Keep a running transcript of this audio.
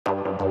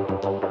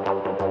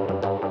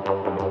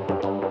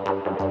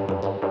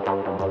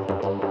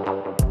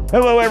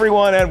Hello,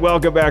 everyone, and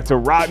welcome back to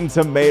Rotten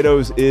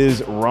Tomatoes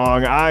is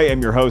Wrong. I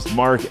am your host,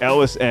 Mark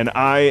Ellis, and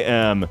I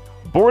am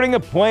boarding a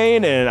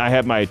plane, and I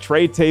have my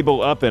tray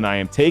table up, and I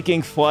am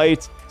taking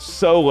flight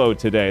solo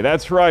today.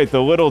 That's right,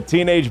 the little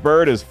teenage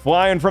bird is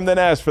flying from the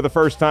nest for the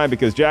first time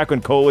because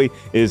Jacqueline Coley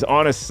is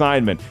on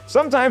assignment.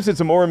 Sometimes it's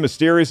a more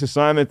mysterious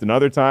assignment than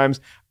other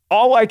times.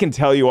 All I can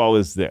tell you all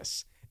is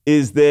this,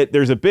 is that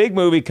there's a big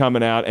movie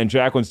coming out, and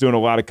Jacqueline's doing a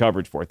lot of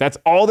coverage for it. That's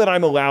all that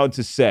I'm allowed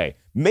to say.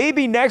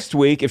 Maybe next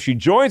week, if she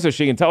joins us,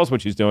 she can tell us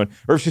what she's doing.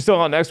 Or if she's still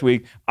on next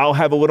week, I'll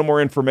have a little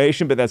more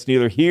information, but that's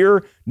neither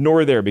here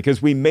nor there because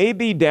we may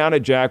be down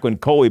at Jacqueline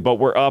Coley, but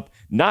we're up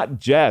not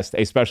just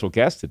a special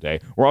guest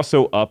today, we're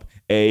also up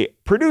a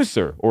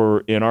producer, or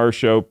in our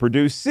show,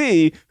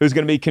 producee, who's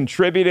going to be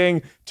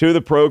contributing to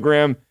the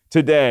program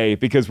today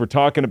because we're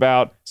talking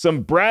about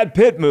some Brad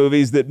Pitt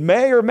movies that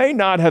may or may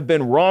not have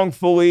been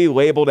wrongfully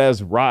labeled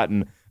as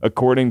rotten,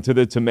 according to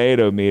the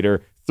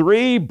Tomatometer.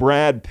 3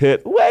 Brad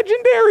Pitt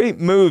legendary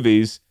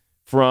movies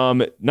from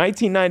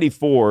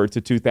 1994 to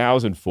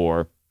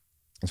 2004.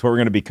 That's what we're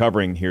going to be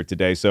covering here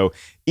today. So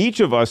each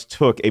of us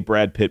took a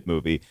Brad Pitt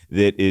movie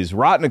that is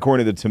rotten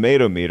according to the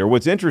Tomatometer.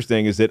 What's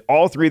interesting is that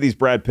all 3 of these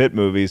Brad Pitt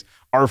movies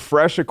are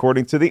fresh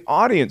according to the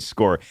audience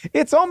score.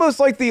 It's almost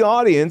like the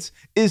audience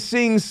is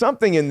seeing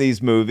something in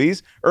these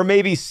movies, or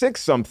maybe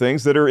 6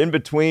 somethings that are in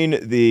between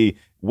the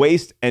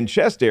waist and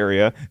chest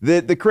area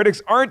that the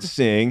critics aren't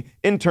seeing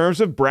in terms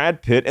of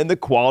Brad Pitt and the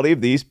quality of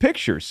these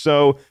pictures.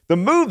 So the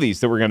movies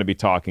that we're going to be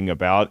talking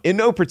about in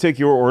no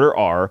particular order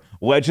are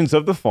Legends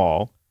of the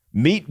Fall,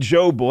 Meet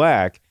Joe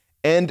Black,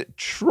 and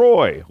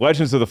Troy.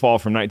 Legends of the Fall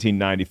from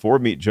 1994,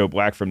 Meet Joe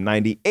Black from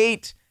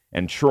 98,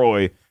 and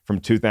Troy from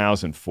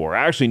 2004.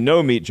 I actually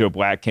know Meet Joe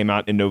Black came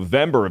out in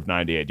November of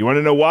 98. You want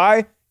to know why?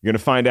 You're going to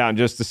find out in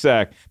just a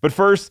sec. But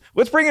first,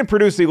 let's bring in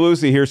Producy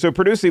Lucy here. So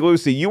Producy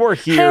Lucy, you are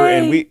here,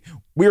 and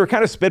we were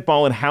kind of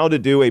spitballing how to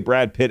do a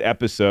Brad Pitt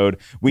episode.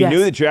 We knew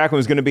that Jacqueline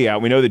was going to be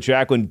out. We know that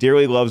Jacqueline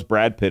dearly loves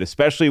Brad Pitt,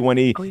 especially when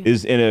he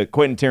is in a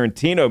Quentin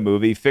Tarantino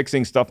movie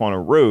fixing stuff on a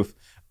roof.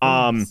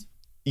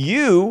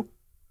 You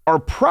are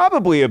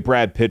probably a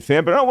Brad Pitt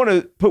fan, but I don't want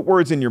to put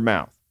words in your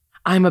mouth.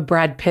 I'm a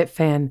Brad Pitt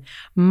fan.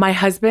 My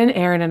husband,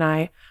 Aaron, and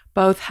I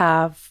both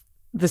have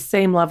the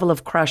same level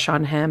of crush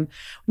on him.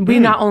 We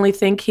not only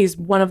think he's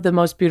one of the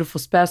most beautiful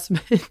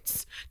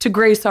specimens to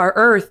grace our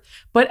earth,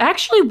 but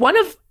actually one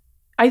of,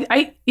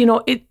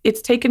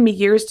 it's taken me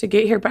years to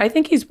get here, but I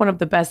think he's one of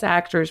the best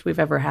actors we've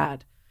ever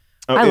had.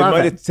 Oh, I love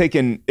it.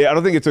 I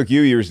don't think it took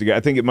you years to get. I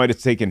think it might have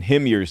taken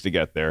him years to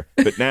get there.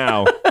 But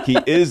now he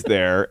is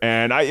there,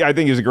 and I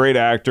think he's a great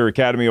actor,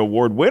 Academy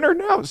Award winner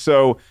now.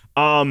 So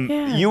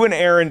you and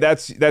Aaron,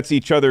 that's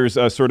each other's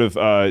sort of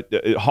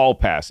hall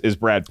pass is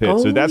Brad Pitt.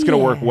 So that's going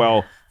to work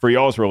well for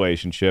y'all's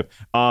relationship.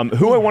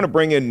 Who I want to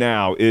bring in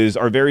now is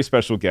our very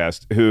special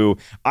guest, who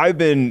I've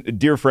been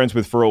dear friends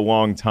with for a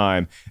long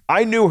time.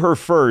 I knew her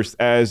first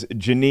as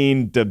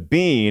Jeannine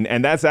Brice,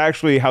 and that's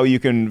actually how you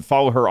can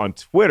follow her on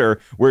Twitter,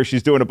 where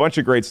she's doing a bunch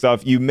of great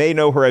stuff. You may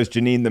know her as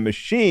Jeannine the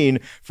Machine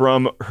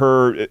from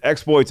her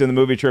exploits in the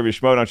Movie Trivia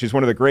Schmoedown. She's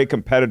one of the great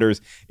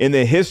competitors in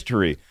the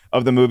history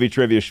of the Movie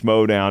Trivia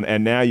Schmoedown,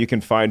 and now you can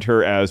find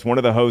her as one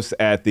of the hosts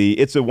at the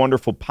It's a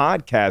Wonderful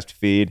podcast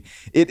feed.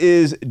 It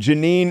is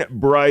Jeannine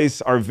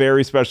Brice, our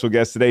very special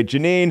guest today.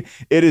 Jeannine,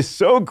 it is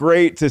so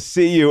great to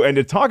see you and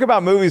to talk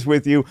about movies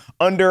with you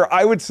under,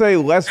 I would say,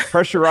 less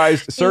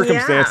pressurized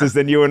circumstances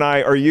than you and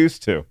I are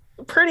used to.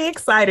 Pretty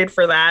excited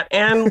for that,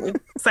 and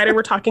excited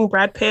we're talking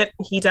Brad Pitt.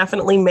 He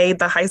definitely made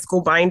the high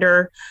school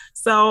binder.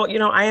 So,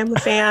 I am a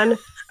fan.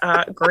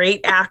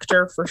 Great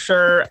actor for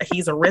sure.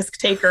 He's a risk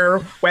taker,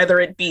 whether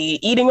it be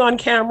eating on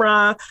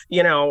camera,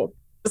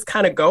 just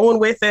kind of going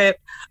with it,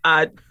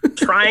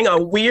 trying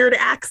a weird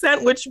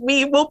accent, which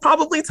we will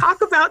probably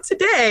talk about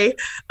today.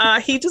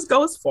 He just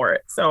goes for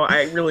it. So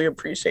I really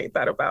appreciate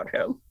that about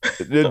him.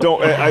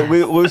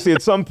 Lucy,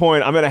 at some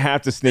point, I'm going to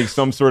have to sneak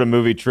some sort of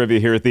movie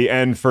trivia here at the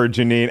end for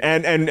Jeannine,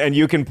 and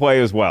you can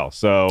play as well.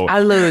 So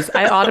I lose.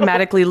 I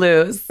automatically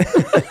lose.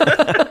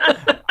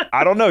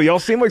 I don't know. Y'all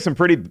seem like some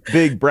pretty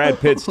big Brad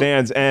Pitt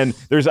stans, and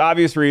there's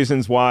obvious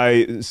reasons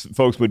why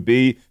folks would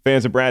be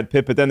fans of Brad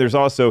Pitt, but then there's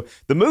also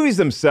the movies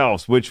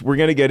themselves, which we're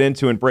going to get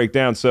into and break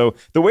down. So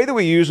the way that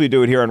we usually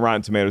do it here on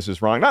Rotten Tomatoes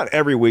is wrong. Not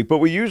every week, but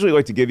we usually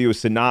like to give you a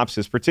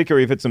synopsis,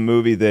 particularly if it's a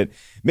movie that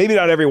maybe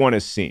not everyone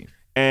has seen.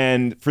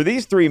 And for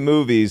these 3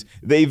 movies,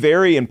 they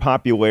vary in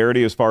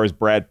popularity as far as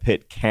Brad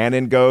Pitt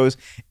canon goes.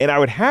 And I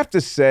would have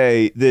to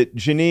say that,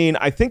 Jeannine,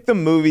 I think the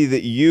movie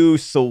that you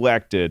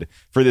selected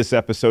for this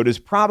episode is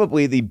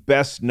probably the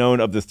best known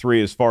of the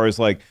 3 as far as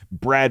like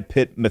Brad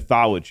Pitt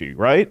mythology,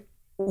 right?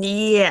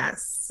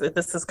 Yes.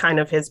 This is kind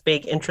of his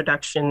big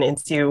introduction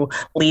into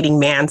leading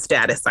man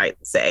status, I'd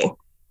say.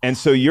 And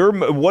so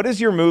what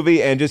is your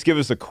movie? And just give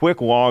us a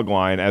quick log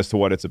line as to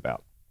what it's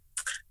about.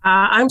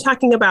 I'm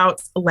talking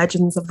about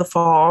Legends of the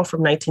Fall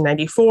from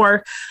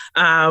 1994.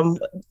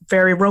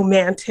 Very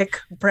romantic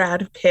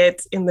Brad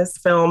Pitt in this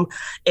film.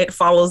 It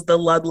follows the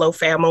Ludlow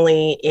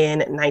family in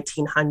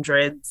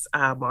 1900s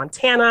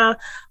Montana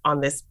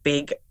on this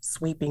big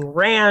sweeping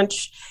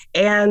ranch.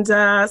 And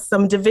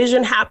some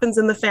division happens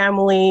in the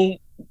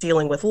family,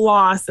 dealing with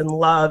loss and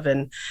love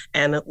and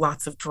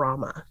lots of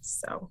drama.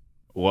 So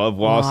love,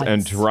 loss,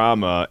 and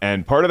drama.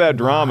 And part of that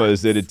drama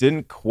is that it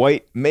didn't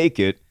quite make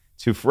it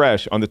to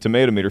fresh on the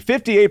Tomatometer.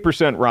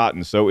 58%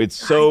 rotten, so it's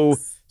so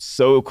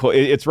close.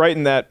 It's right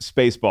in that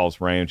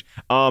Spaceballs range.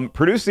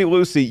 Producy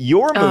Lucy,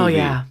 your movie. Oh,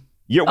 yeah.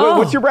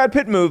 What's your Brad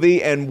Pitt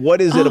movie, and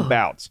what is it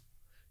about?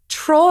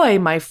 Troy,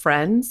 my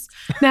friends.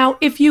 Now,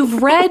 if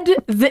you've read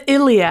the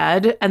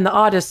Iliad and the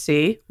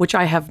Odyssey, which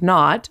I have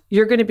not,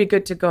 you're going to be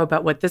good to go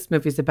about what this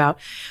movie's about,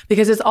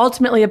 because it's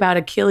ultimately about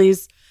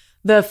Achilles,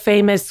 the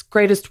famous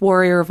greatest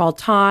warrior of all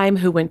time,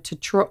 who went to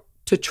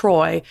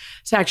Troy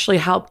to actually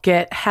help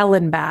get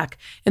Helen back.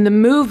 In the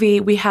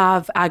movie, we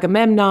have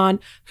Agamemnon,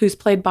 who's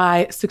played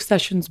by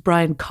Succession's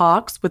Brian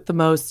Cox with the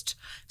most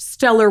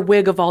stellar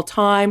wig of all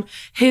time.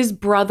 His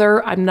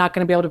brother, I'm not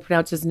going to be able to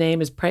pronounce his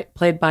name, is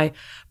played by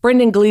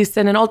Brendan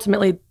Gleeson. And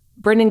ultimately,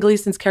 Brendan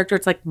Gleeson's character,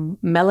 it's like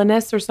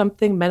Melanus or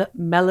something.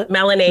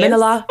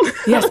 Menelaus.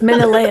 Yes,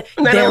 Menelaus.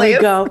 There we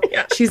go.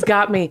 Yeah. She's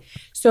got me.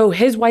 So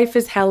his wife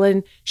is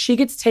Helen. She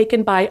gets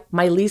taken by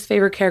my least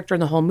favorite character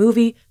in the whole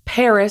movie,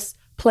 Paris,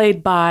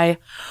 played by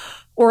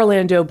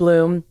Orlando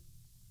Bloom,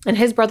 and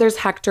his brother's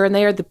Hector, and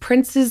they are the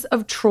princes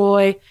of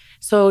Troy.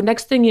 So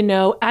next thing you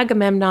know,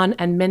 Agamemnon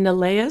and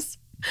Menelaus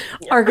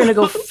are going to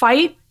go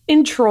fight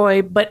in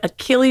Troy, but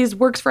Achilles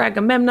works for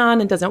Agamemnon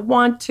and doesn't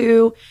want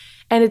to.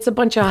 And it's a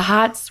bunch of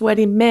hot,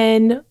 sweaty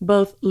men,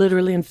 both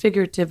literally and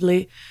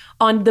figuratively,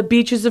 on the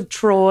beaches of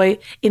Troy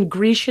in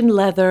Grecian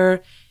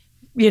leather,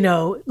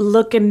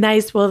 looking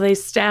nice while they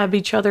stab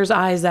each other's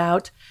eyes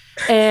out.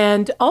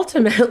 And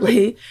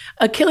ultimately,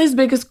 Achilles'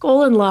 biggest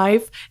goal in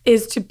life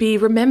is to be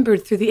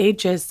remembered through the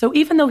ages. So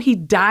even though he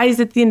dies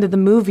at the end of the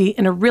movie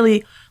in a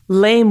really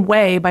lame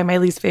way by my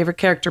least favorite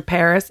character,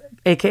 Paris,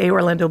 aka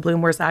Orlando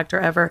Bloom, worst actor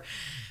ever,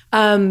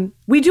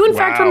 we do in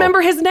fact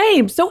remember his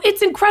name. So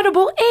it's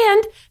incredible.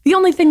 And the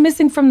only thing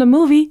missing from the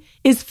movie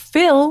is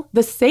Phil,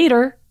 the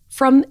satyr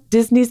from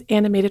Disney's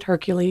animated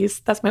Hercules.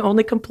 That's my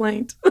only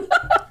complaint.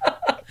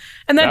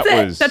 And that's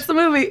it. That's the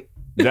movie.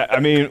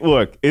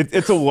 Look,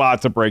 it's a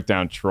lot to break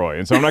down Troy,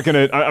 and so I'm not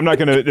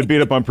gonna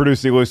beat up on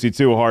Producy Lucy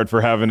too hard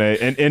for having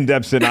an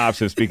in-depth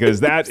synopsis,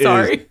 because that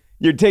is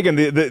you're taking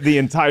the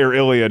entire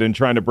Iliad and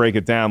trying to break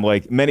it down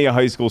like many a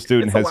high school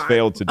student has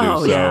failed to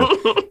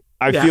do.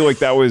 I feel like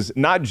that was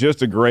not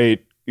just a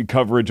great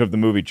coverage of the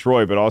movie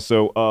Troy, but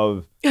also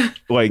of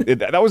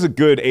that was a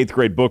good 8th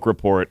grade book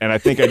report, and I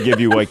think I'd give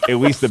you at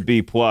least a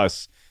B+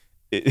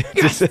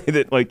 to say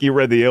that you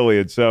read the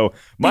Iliad. So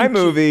my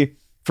movie,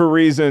 for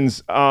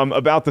reasons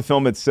about the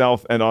film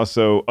itself and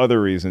also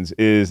other reasons,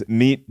 is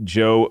Meet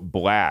Joe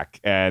Black.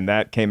 And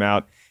that came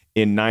out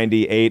in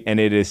 98, and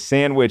it is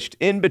sandwiched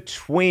in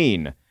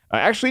between.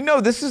 Actually, no,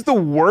 this is the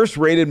worst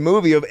rated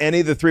movie of any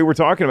of the three we're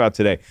talking about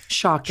today.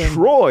 Shocking.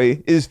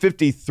 Troy is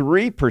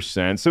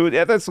 53%, so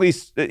that's at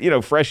least,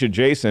 fresh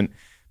adjacent.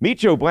 Meet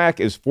Joe Black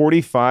is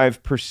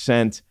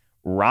 45%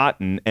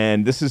 rotten,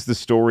 and this is the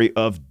story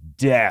of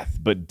death,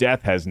 but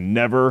death has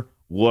never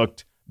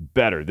looked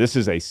better. This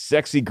is a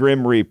sexy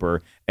Grim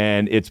Reaper,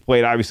 and it's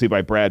played obviously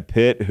by Brad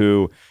Pitt,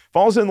 who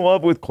falls in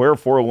love with Claire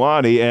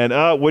Forlani,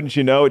 and wouldn't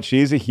you know it,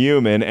 she's a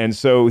human, and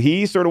so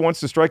he sort of wants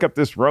to strike up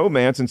this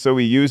romance, and so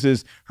he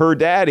uses her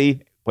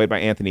daddy, played by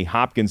Anthony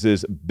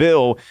Hopkins'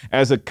 Bill,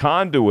 as a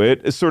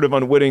conduit, sort of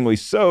unwittingly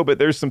so, but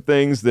there's some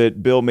things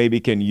that Bill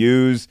maybe can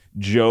use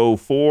Joe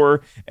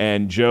for,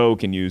 and Joe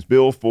can use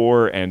Bill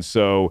for, and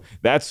so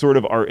that's sort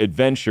of our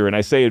adventure, and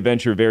I say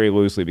adventure very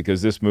loosely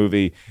because this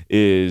movie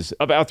is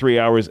about 3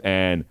 hours,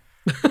 and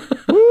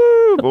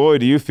woo, boy,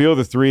 do you feel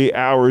the 3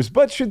 hours,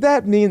 but should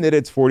that mean that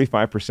it's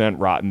 45%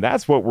 rotten?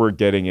 That's what we're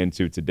getting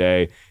into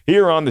today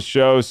here on the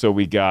show. So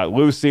we got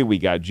Lucy, we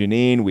got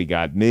Jeannine, we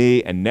got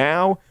me, and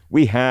now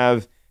we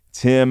have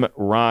Tim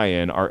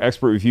Ryan, our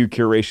expert review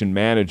curation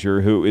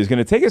manager, who is going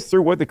to take us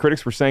through what the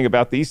critics were saying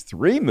about these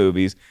three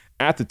movies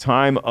at the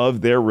time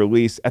of their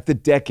release, at the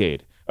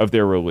decade of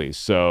their release.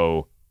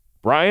 So,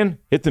 Brian,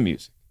 hit the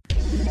music.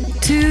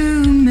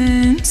 2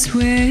 Minutes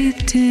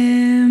with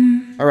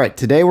Tim. All right,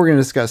 today we're going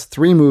to discuss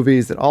 3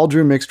 movies that all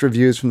drew mixed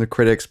reviews from the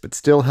critics, but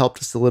still helped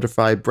to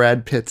solidify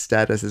Brad Pitt's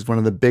status as one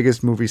of the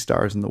biggest movie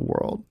stars in the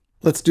world.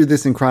 Let's do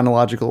this in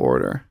chronological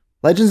order.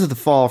 Legends of the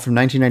Fall from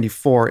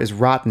 1994 is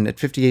rotten at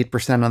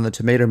 58% on the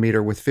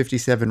Tomatometer with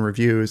 57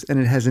 reviews, and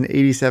it has an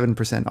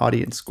 87%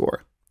 audience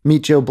score.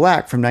 Meet Joe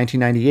Black from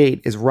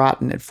 1998 is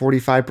rotten at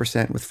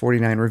 45% with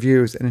 49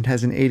 reviews, and it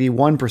has an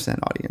 81%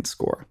 audience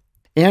score.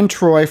 And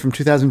Troy from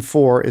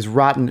 2004 is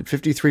rotten at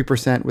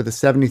 53% with a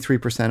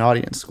 73%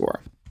 audience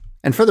score.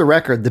 And for the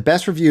record, the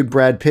best reviewed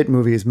Brad Pitt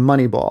movie is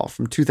Moneyball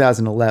from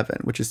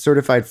 2011, which is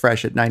certified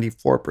fresh at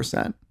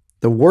 94%.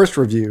 The worst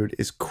reviewed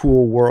is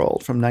Cool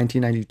World from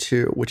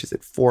 1992, which is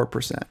at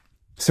 4%.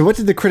 So what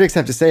did the critics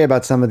have to say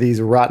about some of these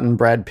rotten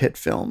Brad Pitt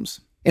films?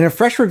 In a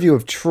fresh review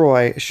of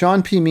Troy,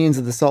 Sean P. Means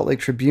of the Salt Lake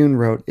Tribune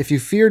wrote, "If you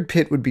feared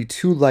Pitt would be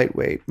too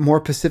lightweight, more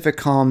Pacific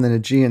calm than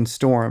Aegean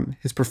storm,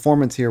 his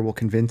performance here will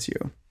convince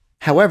you."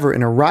 However,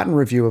 in a rotten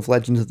review of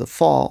Legends of the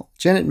Fall,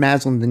 Janet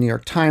Maslin of the New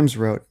York Times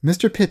wrote,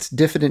 "Mr. Pitt's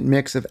diffident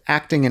mix of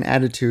acting and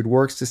attitude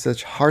works to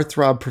such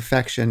heartthrob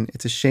perfection,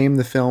 it's a shame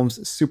the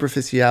film's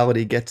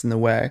superficiality gets in the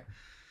way."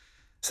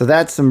 So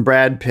that's some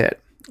Brad Pitt.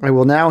 I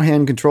will now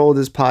hand control of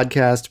this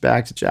podcast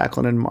back to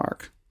Jacqueline and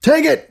Mark.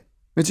 Take it!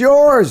 It's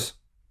yours!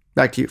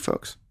 Back to you,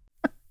 folks.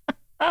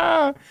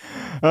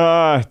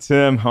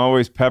 Tim,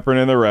 always peppering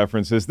in the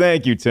references.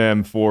 Thank you,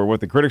 Tim, for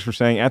what the critics were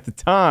saying at the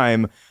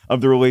time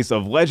of the release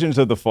of Legends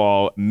of the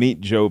Fall,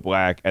 Meet Joe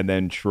Black, and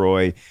then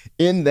Troy,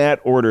 in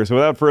that order. So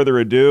without further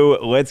ado,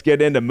 let's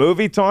get into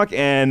movie talk.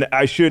 And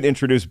I should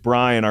introduce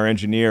Brian, our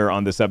engineer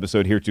on this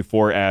episode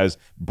heretofore, as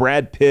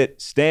Brad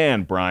Pitt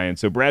Stan Brian.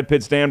 So Brad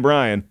Pitt Stan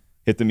Brian,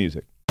 hit the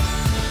music.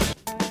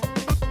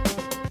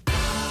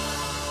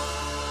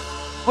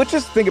 Let's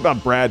just think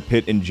about Brad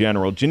Pitt in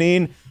general.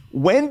 Jeannine,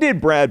 when did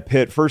Brad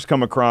Pitt first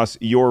come across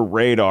your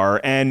radar?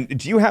 And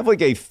do you have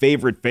like a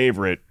favorite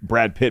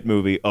Brad Pitt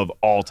movie of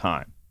all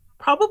time?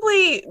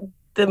 Probably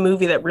the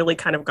movie that really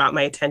kind of got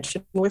my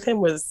attention with him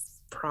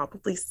was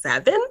probably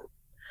Seven.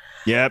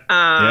 Yep.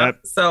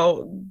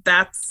 So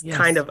that's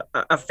kind of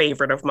a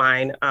favorite of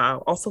mine.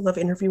 Also love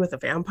Interview with a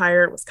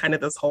Vampire. It was kind of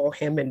this whole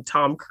him and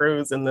Tom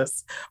Cruise and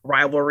this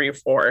rivalry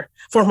for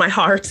my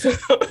heart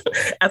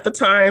at the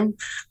time.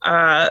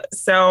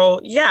 So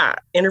yeah,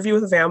 Interview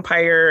with a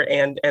Vampire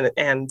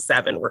and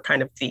Seven were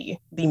kind of the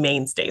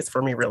mainstays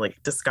for me really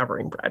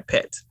discovering Brad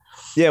Pitt.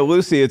 Yeah,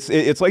 Lucy,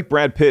 it's like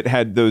Brad Pitt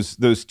had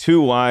those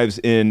two lives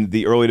in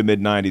the early to mid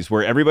 90s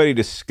where everybody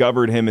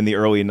discovered him in the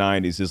early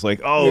 90s. It's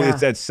like, it's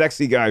that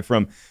sexy guy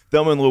from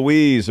Thelma and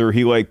Louise, or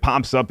he like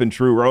pops up in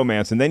True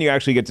Romance. And then you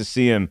actually get to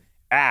see him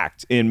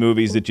act in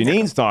movies that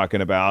Jeannine's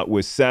talking about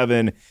with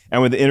Seven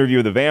and with the Interview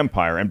with the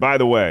Vampire. And by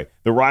the way,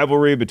 the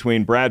rivalry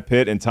between Brad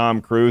Pitt and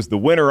Tom Cruise, the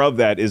winner of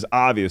that is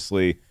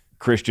obviously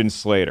Christian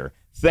Slater.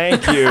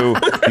 Thank you.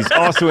 He's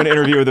also in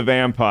Interview with the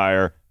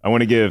Vampire. I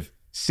want to give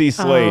C.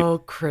 Slate. Oh,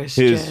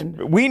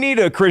 Christian. We need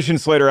a Christian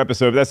Slater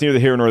episode, but that's neither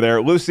here nor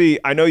there. Lucy,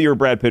 I know you're a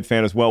Brad Pitt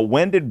fan as well.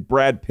 When did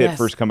Brad Pitt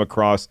first come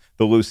across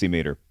the Lucy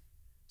meter?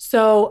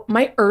 So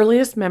my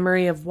earliest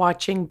memory of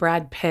watching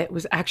Brad Pitt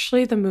was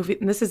actually the movie,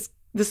 and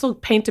this will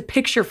paint a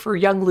picture for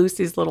young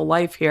Lucy's little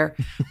life here,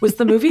 was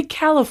the movie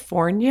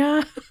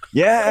California.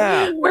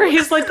 Yeah. Where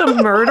he's like a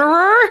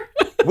murderer.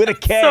 With a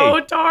K.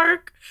 So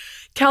dark.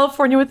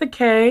 California with a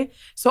K.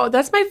 So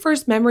that's my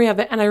first memory of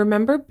it. And I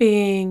remember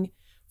being,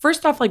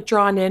 first off, like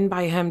drawn in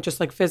by him just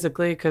like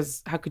physically,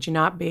 because how could you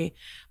not be?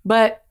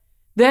 But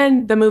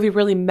then the movie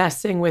really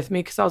messing with me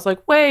because I was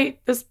like,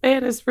 wait, this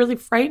man is really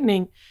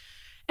frightening.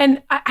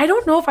 And I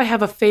don't know if I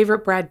have a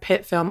favorite Brad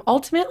Pitt film.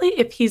 Ultimately,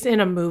 if he's in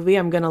a movie,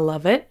 I'm going to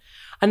love it.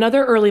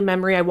 Another early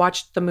memory, I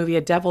watched the movie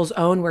A Devil's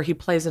Own where he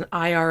plays an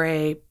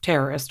IRA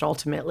terrorist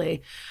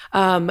ultimately.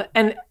 And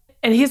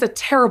he has a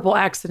terrible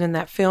accent in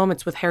that film.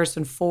 It's with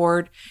Harrison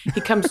Ford. He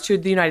comes to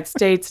the United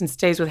States and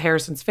stays with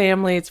Harrison's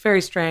family. It's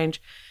very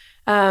strange.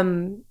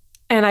 And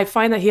I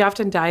find that he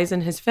often dies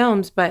in his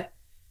films, but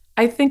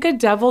I think A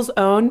Devil's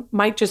Own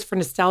might, just for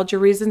nostalgia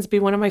reasons, be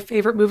one of my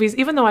favorite movies,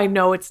 even though I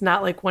know it's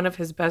not like one of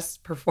his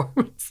best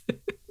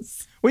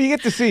performances. Well, you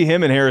get to see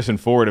him and Harrison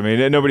Ford. I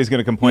mean, nobody's going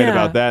to complain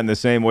about that in the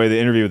same way the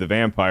Interview with the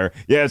Vampire.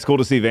 Yeah, it's cool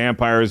to see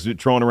vampires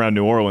trolling around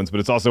New Orleans, but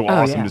it's also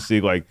awesome to see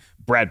like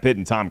Brad Pitt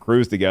and Tom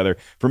Cruise together.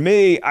 For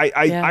me,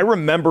 I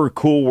remember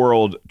Cool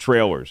World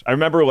trailers. I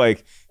remember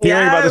like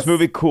hearing about this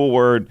movie, Cool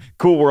World,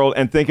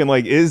 and thinking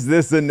like, is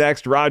this the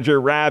next Roger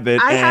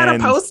Rabbit? I had a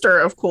poster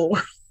of Cool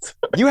World.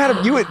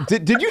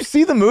 Did you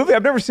see the movie?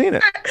 I've never seen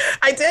it.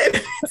 I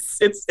did.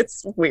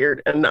 It's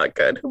weird and not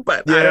good,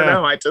 but I don't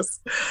know. It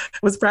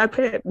was Brad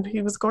Pitt and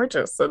he was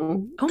gorgeous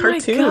and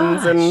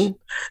cartoons and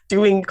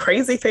doing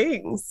crazy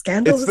things,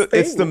 scandalous things.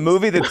 It's the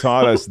movie that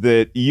taught us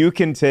that you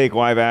can take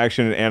live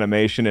action and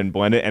animation and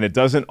blend it, and it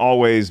doesn't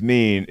always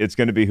mean it's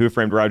going to be Who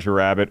Framed Roger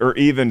Rabbit or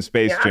even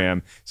Space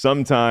Jam.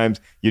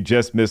 Sometimes you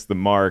just miss the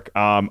mark.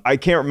 I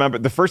can't remember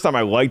the first time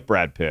I liked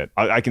Brad Pitt.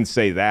 I can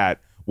say that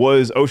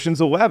was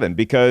Ocean's 11,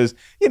 because,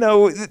 you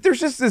know, there's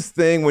just this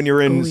thing when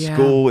you're in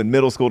school, in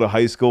middle school to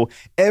high school,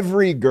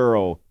 every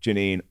girl,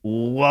 Jeannine,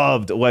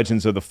 loved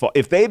Legends of the Fall.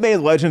 If they made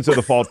Legends of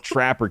the Fall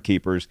Trapper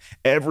Keepers,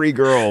 every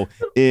girl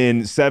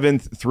in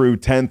 7th through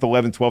 10th,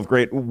 11th, 12th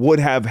grade would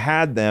have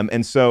had them.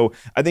 And so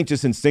I think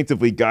just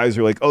instinctively guys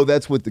are like, oh,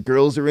 that's what the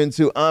girls are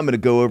into. I'm going to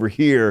go over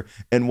here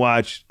and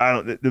watch,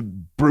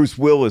 Bruce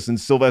Willis and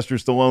Sylvester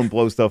Stallone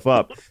blow stuff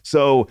up.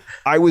 So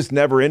I was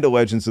never into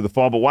Legends of the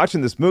Fall, but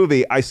watching this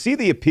movie, I see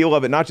the appeal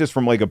of it, not just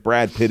from like a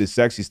Brad Pitt is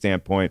sexy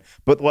standpoint,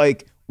 but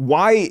like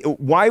why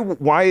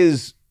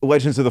is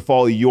Legends of the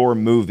Fall your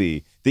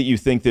movie that you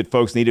think that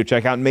folks need to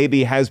check out and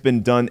maybe has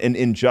been done an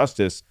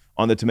injustice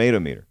on the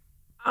Tomatometer?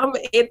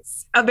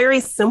 It's a very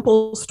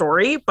simple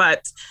story,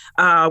 but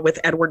with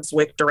Edward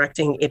Zwick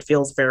directing, it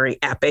feels very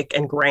epic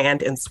and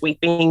grand and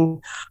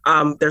sweeping.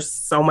 There's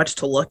so much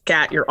to look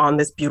at. You're on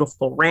this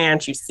beautiful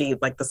ranch. You see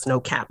like the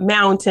snow-capped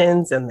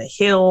mountains and the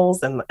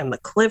hills and the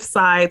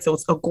cliffside. So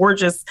it's a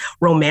gorgeous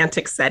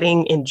romantic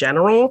setting in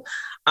general.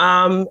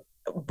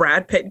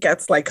 Brad Pitt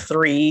gets like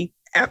 3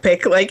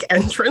 epic like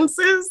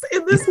entrances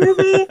in this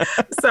movie.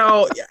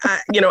 So,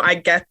 I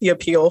get the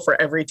appeal for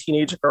every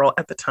teenage girl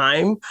at the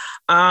time.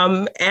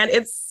 And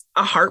it's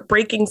a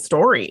heartbreaking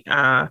story.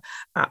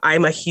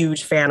 I'm a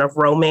huge fan of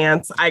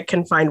romance. I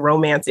can find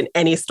romance in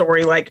any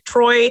story. Like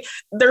Troy,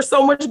 there's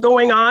so much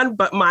going on,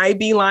 but my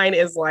beeline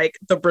is like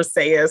the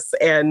Briseis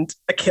and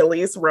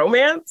Achilles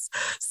romance.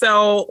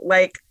 So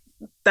like,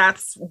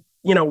 that's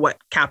what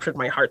captured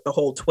my heart, the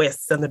whole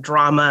twists and the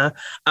drama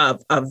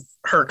of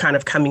her kind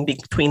of coming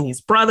between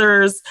these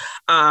brothers.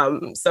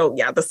 So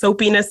yeah, the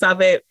soapiness of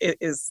it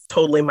is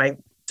totally my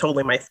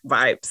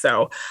vibe.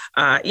 So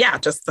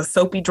just the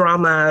soapy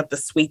drama, the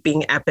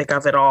sweeping epic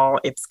of it all.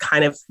 It's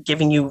kind of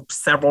giving you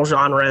several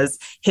genres: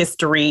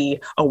 history,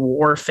 a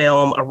war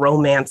film, a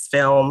romance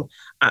film,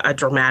 a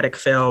dramatic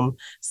film.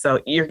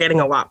 So you're getting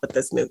a lot with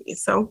this movie.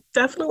 So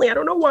definitely, I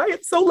don't know why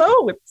it's so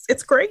low.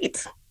 It's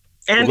great.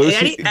 And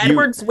Lucy,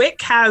 Edward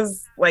Zwick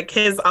has like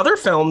his other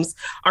films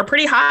are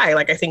pretty high.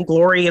 Like I think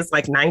Glory is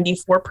like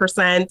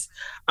 94%.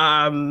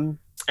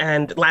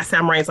 And Last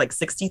Samurai is like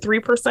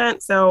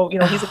 63%. So,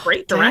 he's a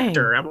great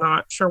director. I'm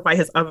not sure why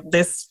his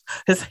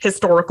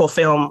historical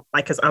film,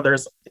 like his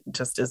others,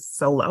 just is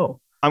so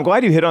low. I'm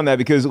glad you hit on that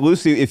because,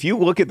 Lucy, if you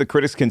look at the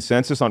critics'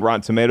 consensus on Rotten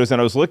Tomatoes, and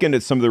I was looking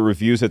at some of the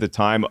reviews at the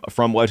time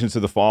from Legends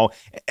of the Fall,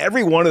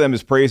 every one of them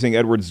is praising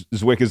Edward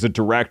Zwick as a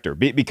director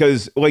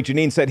because, like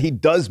Jeannine said, he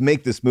does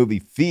make this movie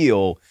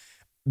feel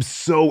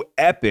so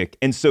epic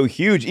and so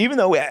huge, even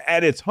though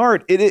at its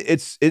heart,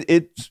 it's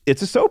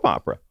a soap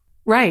opera.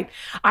 Right.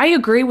 I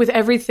agree with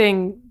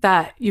everything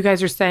that you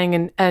guys are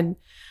saying. And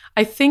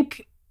I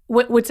think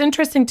what's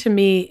interesting to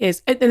me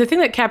is, and the thing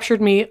that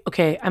captured me,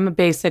 okay, I'm a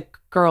basic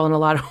girl in a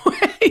lot of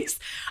ways.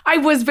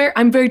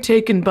 I'm very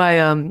taken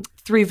by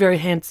 3 very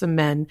handsome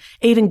men,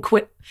 Aidan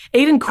Quinn,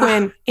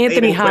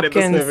 Anthony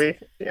Hopkins.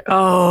 Yeah.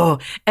 Oh,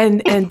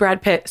 and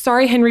Brad Pitt.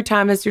 Sorry, Henry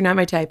Thomas, you're not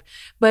my type.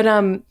 But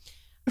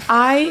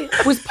I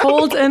was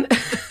pulled and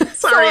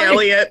sorry,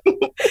 Elliot.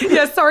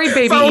 Yeah, sorry,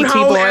 baby Phone E.T.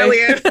 home, boy.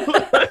 Elliot.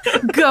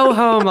 Go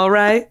home, all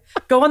right?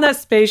 Go on that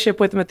spaceship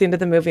with him at the end of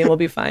the movie and we'll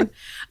be fine.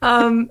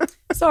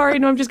 Sorry,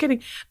 no, I'm just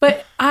kidding.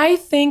 But I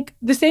think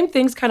the same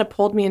things kind of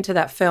pulled me into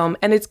that film.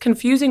 And it's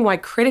confusing why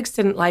critics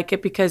didn't like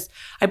it because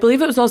I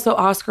believe it was also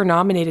Oscar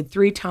nominated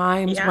 3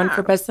 times, one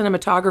for Best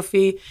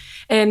Cinematography.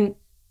 And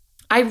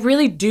I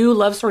really do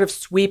love sort of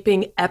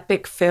sweeping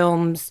epic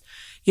films,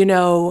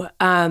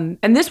 and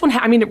this one,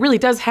 it really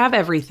does have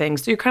everything.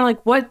 So you're kind of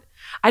like, what?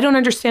 I don't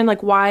understand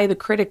like why the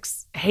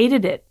critics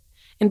hated it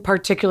in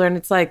particular. And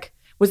it's like,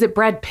 was it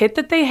Brad Pitt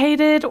that they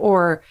hated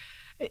or,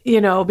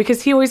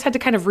 because he always had to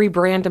kind of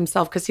rebrand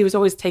himself because he was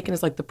always taken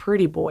as like the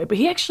pretty boy, but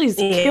he actually is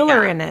a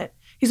killer in it.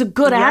 He's a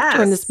good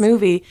actor in this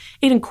movie.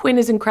 Aidan Quinn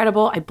is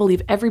incredible. I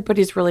believe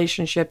everybody's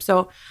relationship.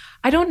 So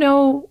I don't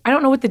know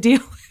what the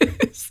deal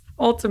is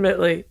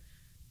ultimately.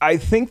 I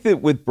think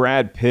that with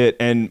Brad Pitt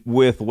and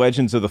with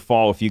Legends of the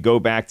Fall, if you go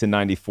back to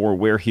 94,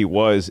 where he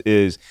was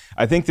is,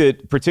 I think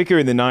that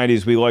particularly in the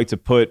 90s, we like to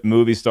put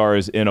movie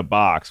stars in a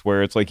box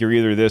where it's like you're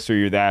either this or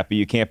you're that, but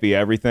you can't be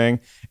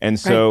everything. And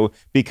so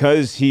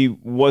because he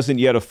wasn't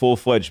yet a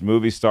full-fledged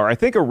movie star, I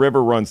think A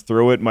River Runs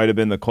Through It might have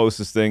been the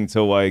closest thing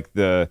to like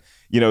the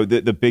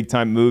big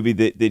time movie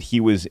that he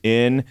was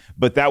in,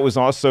 but that was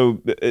also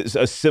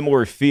a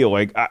similar feel.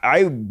 Like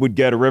I would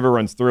get A River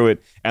Runs Through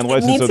It and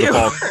Legends of the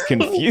Fall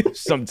confused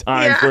sometimes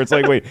where it's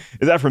like, wait,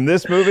 is that from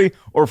this movie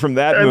or from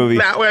that movie?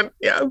 That one,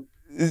 yeah.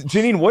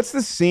 Jeannine, what's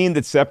the scene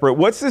that's separate?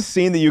 What's the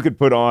scene that you could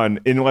put on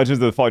in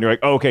Legends of the Fall and you're like,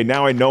 oh, okay,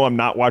 now I know I'm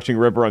not watching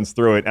River Runs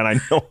Through It and I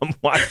know I'm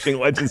watching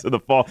Legends of the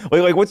Fall.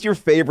 Like what's your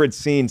favorite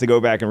scene to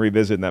go back and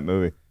revisit in that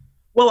movie?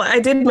 Well, I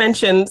did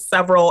mention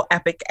several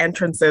epic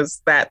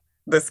entrances that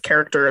his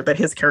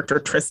character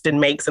Tristan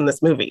makes in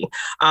this movie.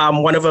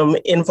 One of them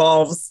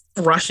involves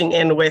rushing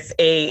in with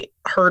a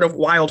herd of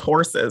wild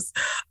horses.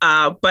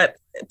 But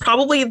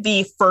probably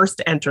the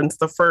first entrance,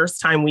 the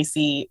first time we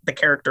see the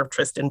character of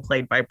Tristan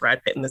played by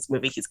Brad Pitt in this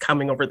movie, he's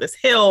coming over this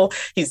hill.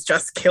 He's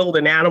just killed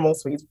an animal,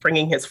 so he's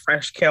bringing his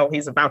fresh kill.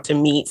 He's about to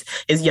meet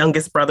his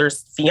youngest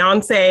brother's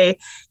fiance.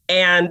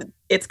 And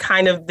it's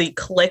kind of the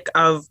click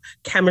of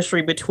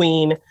chemistry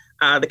between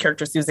the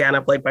character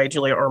Susanna, played by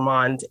Julia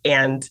Ormond,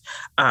 and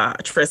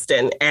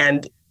Tristan,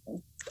 and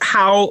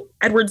how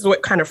Edward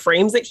Zwick kind of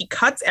frames it. He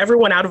cuts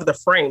everyone out of the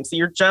frame. So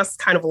you're just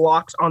kind of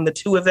locked on the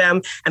two of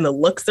them and the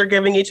looks they're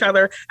giving each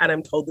other. And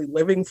I'm totally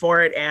living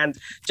for it. And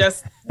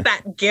just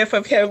that gif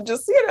of him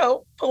just,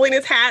 pulling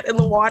his hat in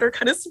the water,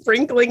 kind of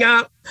sprinkling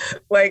up,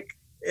 like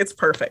it's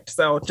perfect.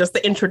 So just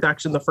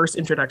the first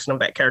introduction of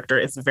that character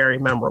is very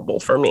memorable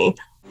for me.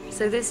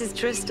 So this is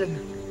Tristan.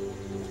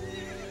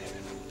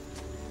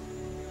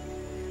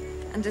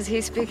 And does he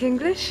speak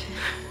English?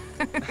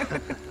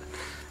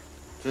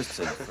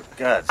 Tristan, for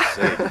God's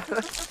sake.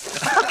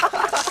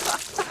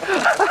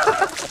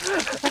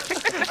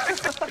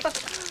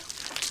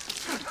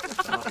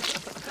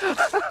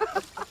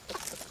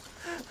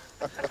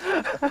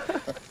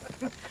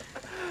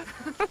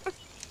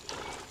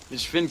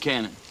 Miss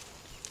Fincannon,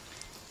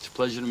 it's a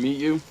pleasure to meet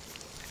you.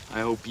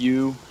 I hope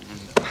you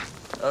and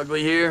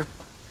Ugly here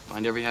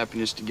find every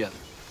happiness together.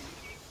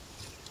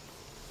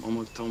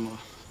 Momo Toma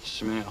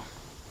Shemale.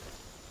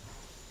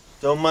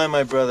 Don't mind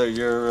my brother.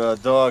 Your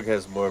dog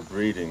has more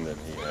breeding than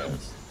he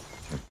has.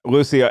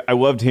 Lucy, I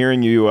loved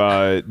hearing you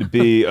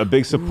be a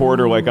big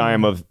supporter, like I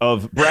am,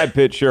 of Brad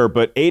Pitt, sure,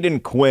 but Aidan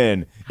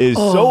Quinn is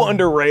so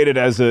underrated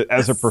as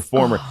a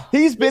performer.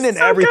 He's been in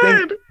so everything.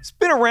 Good. He's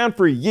been around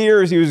for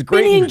years. He was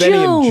great in Benny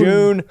and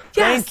June.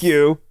 Yes. Thank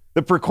you.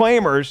 The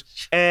Proclaimers,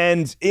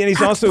 and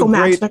he's also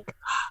great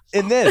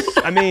in this.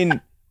 I mean,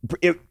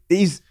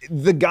 he's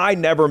the guy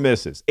never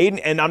misses. Aidan,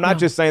 and I'm not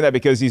just saying that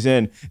because he's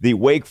in the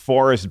Wake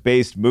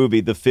Forest-based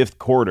movie, The Fifth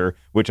Quarter,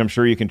 which I'm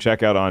sure you can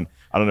check out on,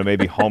 I don't know,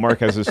 maybe Hallmark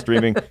has a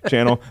streaming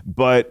channel.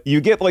 But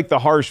you get like the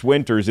harsh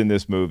winters in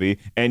this movie,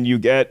 and you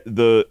get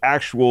the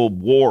actual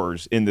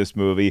wars in this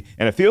movie,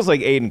 and it feels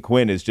like Aidan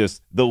Quinn is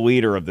just the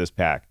leader of this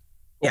pack.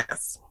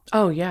 Yes.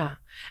 Oh yeah,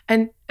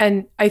 and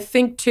I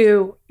think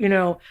too,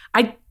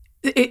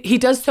 he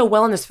does so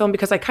well in this film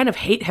because I kind of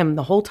hate him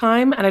the whole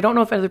time. And I don't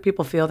know if other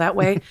people feel that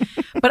way,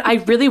 but I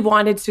really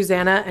wanted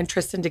Susanna and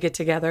Tristan to get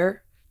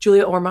together.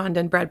 Julia Ormond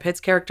and Brad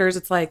Pitt's characters.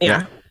 It's like,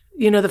 and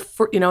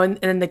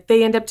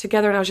they end up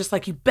together. And I was just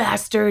like, you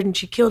bastard. And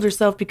she killed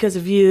herself because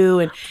of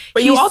you.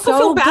 But you also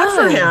feel bad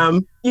for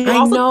him. You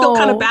also feel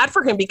kind of bad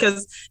for him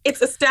because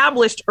it's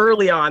established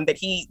early on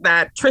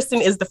that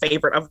Tristan is the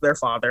favorite of their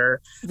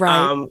father.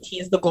 Right.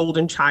 He is the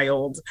golden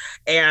child.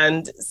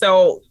 And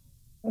so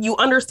you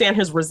understand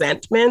his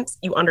resentment.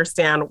 You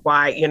understand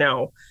why,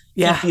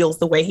 he feels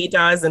the way he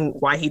does and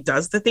why he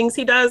does the things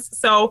he does.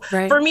 So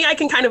for me, I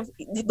can kind of,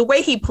 the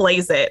way he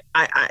plays it,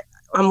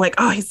 I'm like,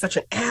 oh, he's such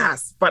an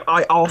ass. But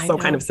I also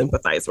kind of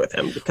sympathize with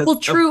him because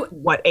of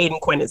what Aidan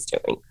Quinn is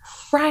doing.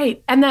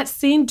 Right. And that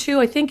scene too,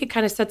 I think it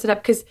kind of sets it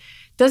up because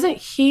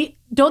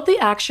don't the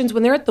actions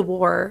when they're at the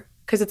war,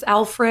 because it's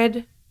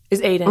Alfred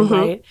is Aidan,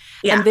 right?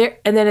 Yeah.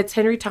 And then it's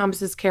Henry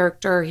Thomas's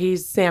character.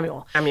 He's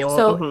Samuel.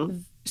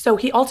 So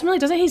he ultimately,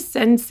 doesn't he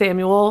send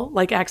Samuel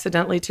like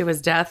accidentally to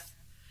his death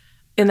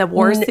in the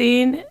war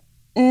scene?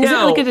 No. Is it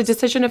like a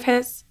decision of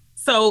his?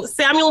 So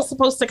Samuel's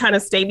supposed to kind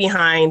of stay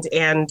behind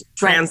and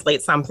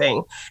translate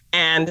something.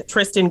 And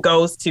Tristan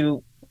goes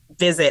to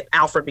visit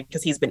Alfred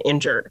because he's been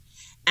injured.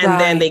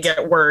 And then they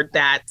get word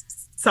that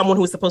someone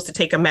who's supposed to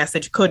take a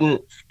message couldn't,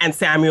 and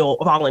Samuel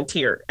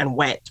volunteered and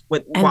went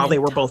while they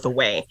were both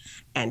away.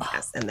 And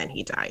and then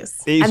he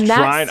dies.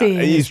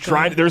 He's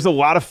trying. There's a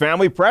lot of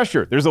family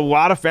pressure. There's a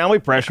lot of family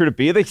pressure to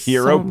be the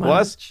hero.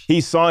 Plus, he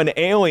saw an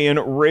alien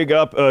rig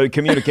up a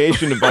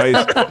communication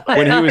device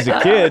when he was a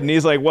kid, and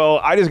he's like, "Well,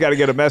 I just got to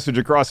get a message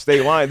across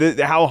state line.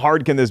 How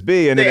hard can this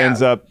be?" And it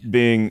ends up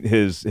being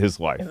his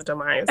life. His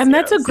demise. And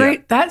that's a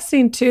great that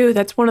scene too.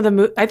 That's one of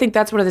the. I think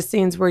that's one of the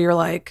scenes where you're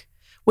like,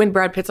 when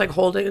Brad Pitt's like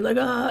holding, like,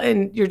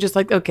 and you're just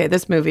like, okay,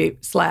 this movie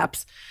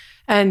slaps.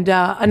 And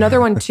another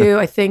one too,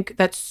 I think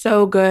that's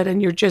so good,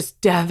 and you're just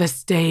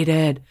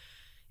devastated,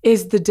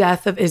 is the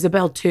death of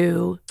Isabel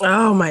too.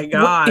 Oh my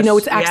gosh.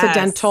 It's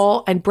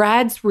accidental. And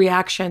Brad's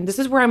reaction, this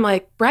is where I'm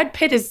like, Brad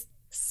Pitt is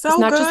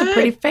not just a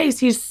pretty face,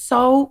 he's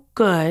so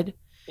good.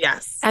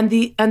 Yes. And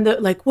the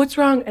like, what's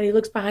wrong? And he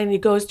looks behind and he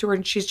goes to her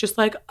and she's just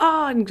like,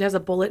 oh, and has a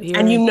bullet here.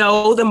 And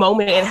the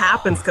moment it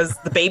happens because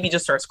the baby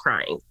just starts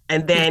crying.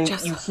 And then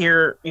you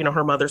hear,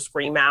 her mother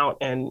scream out,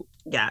 and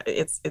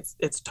it's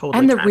totally.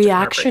 And the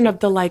reaction of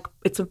the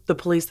the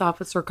police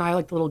officer guy,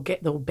 like the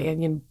little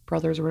Banyan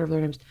brothers or whatever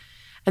their names.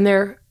 And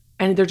they're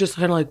just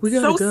kind of like, we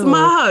gotta go. So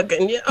smug.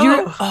 And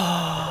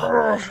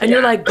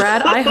you're like,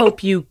 Brad, I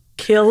hope you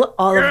kill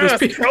all of these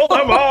people. Kill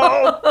them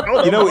all.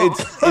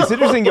 It's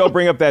interesting y'all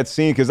bring up that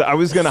scene because I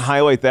was going to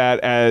highlight that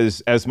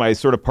as my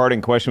sort of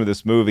parting question with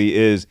this movie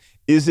is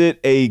it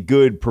a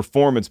good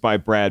performance by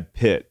Brad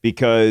Pitt?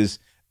 Because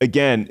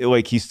again,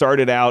 like he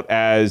started out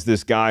as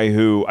this guy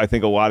who I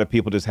think a lot of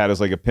people just had as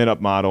like a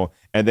pinup model.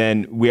 And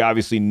then we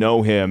obviously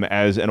know him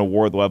as an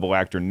award level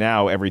actor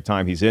now every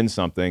time he's in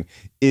something.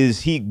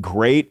 Is he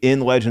great in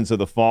Legends of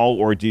the Fall,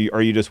 or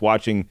are you just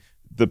watching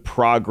the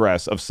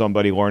progress of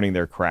somebody learning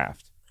their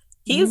craft?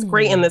 He is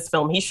great in this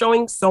film. He's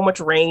showing so much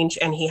range,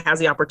 and he has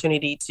the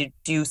opportunity to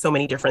do so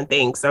many different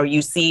things. So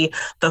you see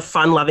the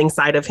fun-loving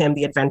side of him,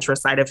 the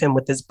adventurous side of him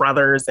with his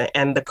brothers,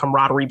 and the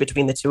camaraderie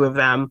between the two of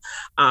them.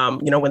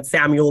 When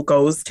Samuel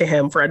goes to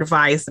him for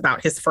advice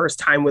about his first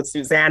time with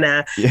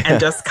Susanna, and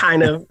just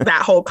kind of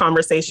that whole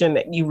conversation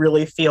that you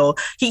really feel.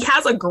 He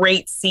has a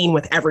great scene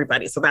with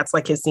everybody. So that's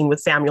like his scene with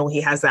Samuel.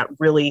 He has that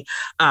really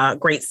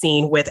great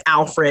scene with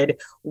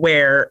Alfred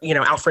where,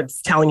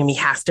 Alfred's telling him he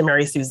has to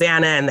marry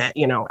Susanna, and that,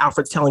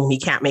 Alfred's telling him he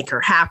can't make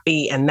her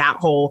happy, and that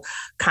whole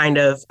kind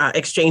of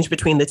exchange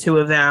between the two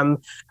of them.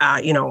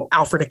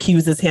 Alfred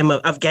accuses him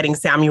of getting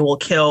Samuel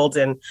killed,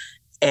 and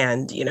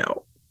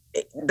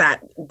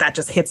that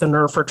just hits a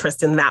nerve for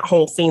Tristan, that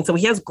whole scene. So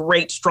he has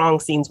great, strong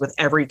scenes with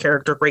every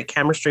character, great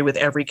chemistry with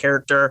every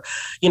character.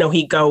 You know,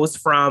 he goes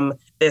from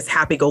this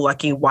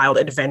happy-go-lucky, wild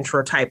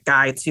adventurer type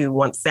guy to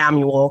once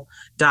Samuel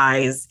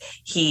dies,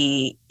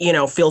 he, you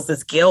know, feels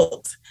this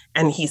guilt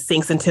and he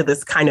sinks into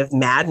this kind of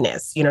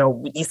madness. You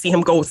know, you see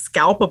him go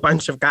scalp a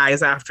bunch of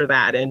guys after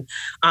that. And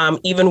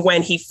even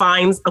when he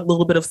finds a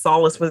little bit of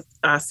solace with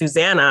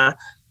Susanna,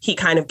 he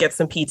kind of gets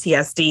some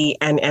PTSD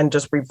and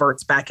just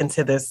reverts back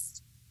into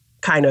this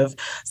kind of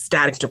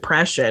static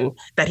depression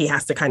that he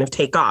has to kind of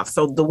take off.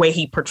 So the way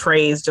he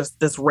portrays just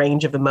this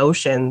range of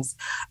emotions,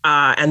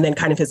 and then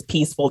kind of his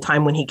peaceful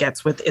time when he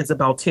gets with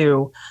Isabel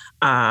too,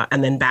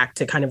 and then back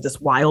to kind of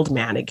this wild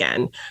man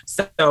again.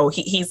 So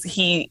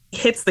he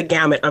hits the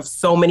gamut of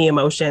so many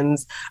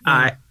emotions,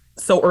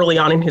 so early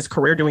on in his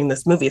career doing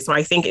this movie. So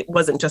I think it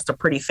wasn't just a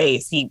pretty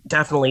face. He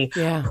definitely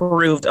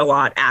proved a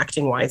lot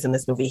acting wise in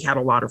this movie. He had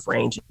a lot of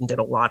range and did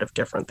a lot of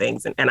different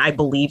things. And I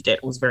believed it.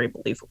 It was very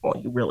believable.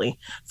 You really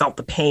felt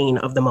the pain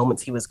of the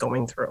moments he was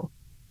going through.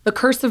 The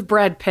curse of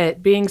Brad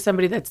Pitt, being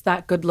somebody that's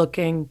that good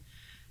looking,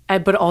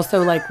 but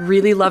also like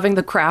really loving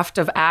the craft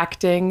of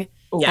acting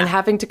and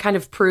having to kind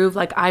of prove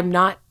like, I'm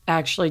not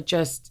actually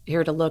just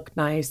here to look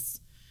nice.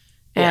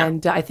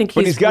 And I think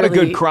he's got really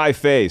a good cry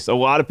face. A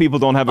lot of people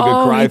don't have a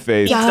good cry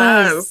face.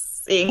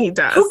 He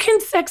does. Who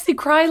can sexy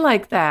cry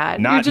like that?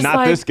 Not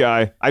like, this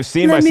guy. I've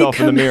seen myself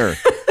in the mirror.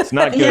 It's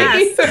not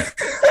good.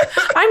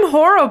 I'm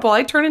horrible.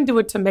 I turn into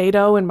a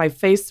tomato and my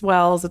face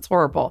swells. It's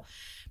horrible.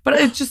 But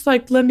it's just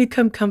like, let me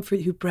come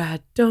comfort you,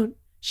 Brad. Don't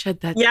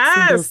shed that.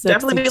 Yes,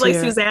 definitely be like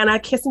Susanna,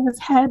 kissing his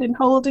head and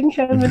holding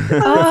him. And, it's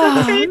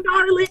okay,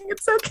 darling.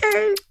 It's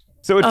okay.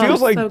 So it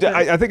feels like, so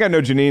I think I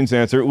know Jeannine's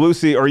answer.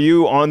 Lucy, are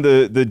you on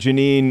the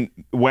Jeannine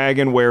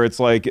wagon where it's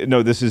like,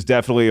 no, this is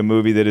definitely a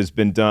movie that has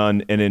been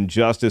done an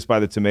injustice by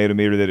the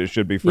Tomatometer, that it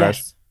should be fresh?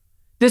 Yes.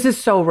 This is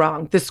so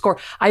wrong. This score,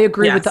 I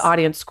agree with the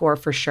audience score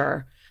for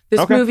sure.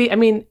 This movie, I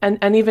mean,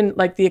 and even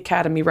like the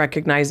Academy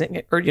recognizing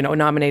it or, you know,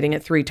 nominating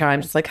it 3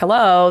 times. It's like,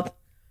 hello,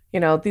 you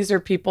know, these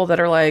are people that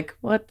are like,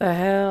 what the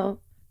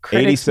hell?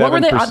 Critics. What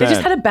were they? They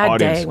just had a bad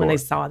day when they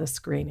saw the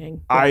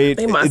screening.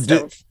 They must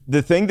have.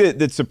 The thing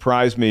that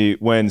surprised me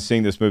when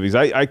seeing this movie is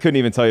I couldn't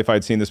even tell you if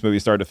I'd seen this movie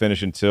start to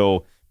finish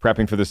until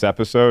prepping for this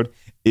episode,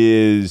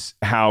 is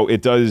how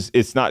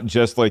it's not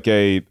just like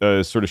a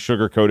sort of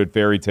sugar-coated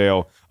fairy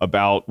tale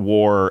about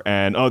war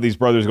and, oh, these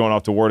brothers going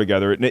off to war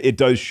together. It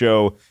does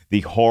show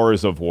the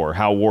horrors of war,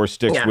 how war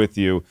sticks with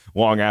you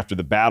long after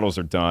the battles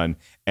are done.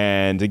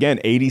 And again,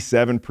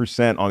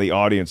 87% on the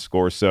audience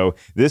score. So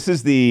this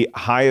is the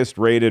highest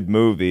rated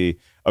movie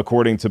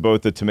according to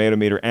both the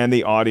Tomatometer and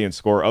the audience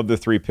score of the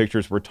 3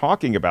 pictures we're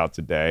talking about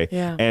today.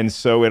 And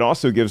so it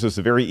also gives us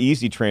a very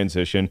easy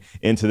transition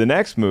into the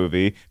next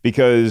movie,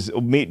 because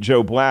Meet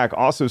Joe Black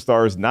also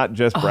stars not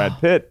just Brad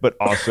Pitt, but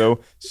also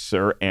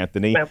Sir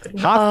Anthony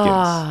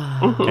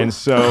Hopkins. And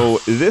so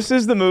this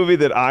is the movie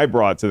that I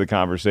brought to the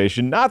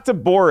conversation, not to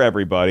bore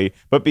everybody,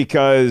 but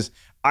because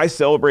I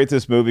celebrate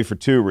this movie for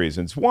 2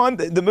 reasons. One,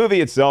 the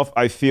movie itself,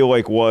 I feel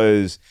like,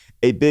 was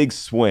a big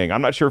swing.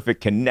 I'm not sure if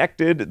it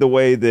connected the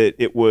way that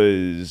it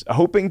was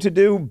hoping to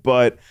do,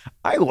 but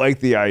I like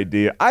the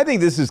idea. I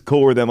think this is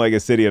cooler than like A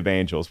City of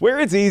Angels, where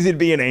it's easy to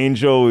be an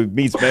angel who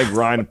meets Meg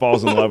Ryan and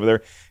falls in love with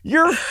her.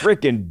 You're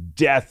freaking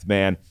death,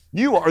 man.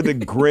 You are the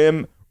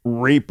Grim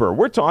Reaper.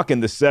 We're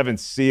talking the 7th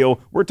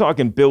Seal. We're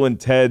talking Bill and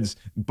Ted's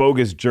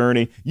Bogus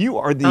Journey. You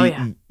are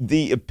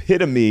the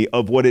epitome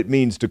of what it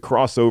means to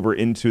cross over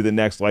into the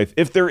next life,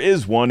 if there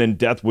is one, and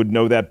Death would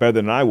know that better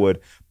than I would.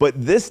 But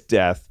this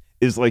death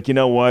is like, you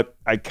know what?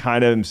 I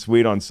kind of am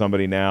sweet on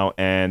somebody now,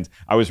 and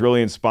I was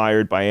really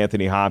inspired by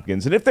Anthony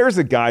Hopkins. And if there's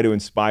a guy to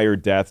inspire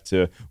Death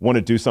to want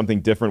to do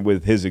something different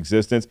with his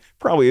existence,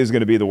 probably is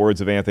going to be the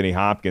words of Anthony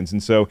Hopkins.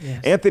 And so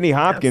Anthony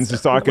Hopkins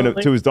is talking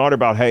to his daughter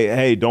about,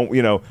 hey, don't,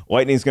 you know,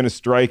 lightning's going to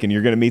strike and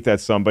you're going to meet that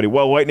somebody.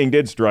 Well, lightning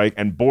did strike,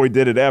 and boy,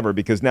 did it ever,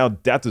 because now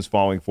Death is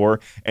falling for her.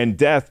 And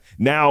Death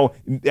now,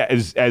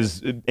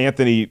 as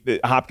Anthony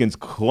Hopkins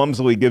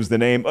clumsily gives the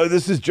name, oh,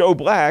 this is Joe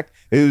Black,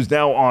 who's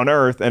now on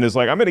Earth, and is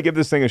like, I'm going to give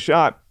this thing a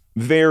shot.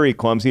 Very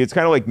clumsy. It's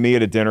kind of like me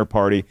at a dinner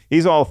party.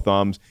 He's all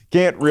thumbs.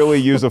 Can't really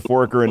use a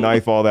fork or a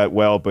knife all that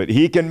well, but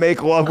he can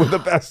make love with the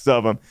best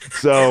of them.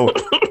 So,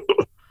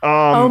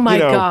 oh my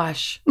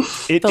gosh.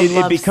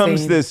 It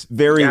becomes this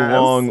very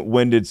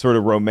long-winded sort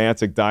of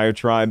romantic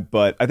diatribe,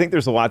 but I think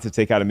there's a lot to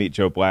take out of Meet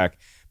Joe Black.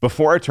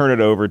 Before I turn it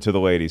over to the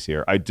ladies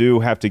here, I do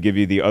have to give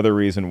you the other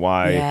reason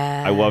why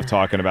I love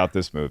talking about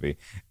this movie.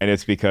 And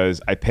it's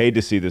because I paid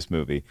to see this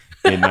movie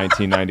in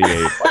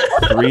 1998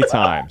 3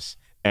 times.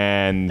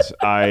 And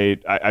I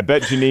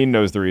bet Jeannine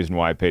knows the reason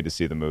why I paid to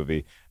see the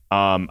movie.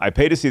 I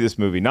paid to see this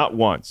movie not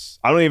once.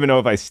 I don't even know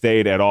if I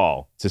stayed at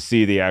all to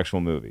see the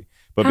actual movie,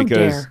 but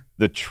because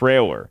the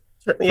trailer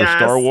for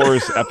Star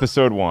Wars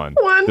Episode 1,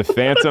 The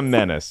Phantom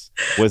Menace,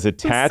 was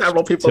attached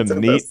to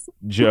Meet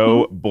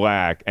Joe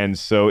Black. And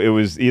so it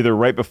was either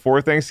right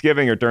before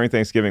Thanksgiving or during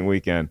Thanksgiving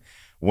weekend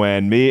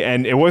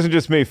and it wasn't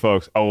just me,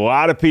 folks. A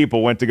lot of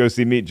people went to go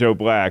see Meet Joe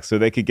Black so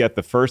they could get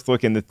the first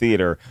look in the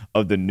theater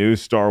of the new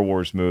Star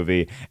Wars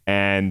movie.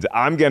 And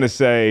I'm going to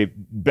say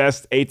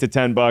best $8 to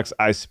 $10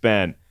 I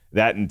spent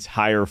that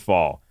entire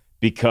fall,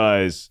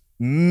 because,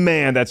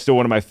 man, that's still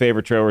one of my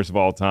favorite trailers of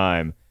all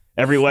time.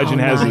 Every legend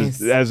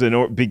has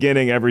a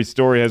beginning. Every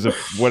story has a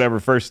whatever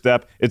first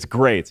step. It's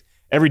great.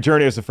 Every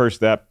journey has a first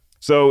step.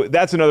 So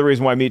that's another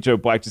reason why Meet Joe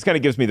Black just kind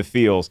of gives me the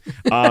feels.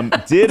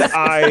 Did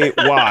I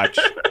watch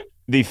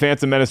the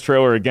Phantom Menace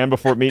trailer again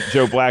before Meet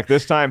Joe Black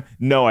this time?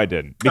 No, I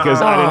didn't,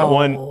 because I didn't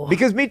want,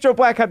 because Meet Joe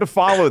Black had to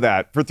follow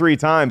that for 3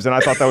 times, and I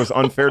thought that was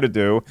unfair to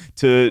do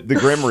to the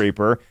Grim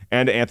Reaper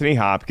and to Anthony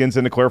Hopkins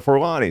and to Claire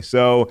Forlani.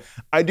 So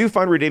I do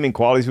find redeeming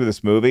qualities with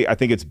this movie. I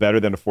think it's better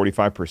than a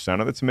 45%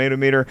 on the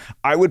Tomatometer.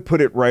 I would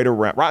put it right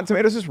around, Rotten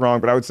Tomatoes is wrong,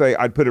 but I would say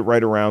I'd put it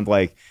right around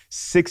like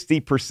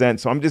 60%.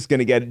 So I'm just going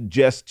to get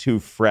just too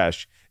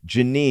fresh.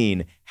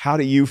 Jeannine, how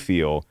do you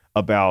feel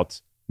about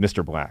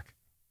Mr. Black?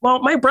 Well,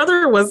 my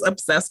brother was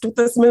obsessed with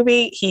this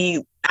movie.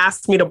 He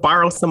asked me to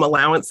borrow some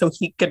allowance so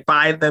he could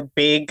buy the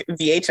big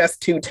VHS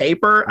 2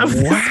 taper of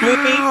this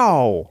movie.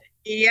 Wow.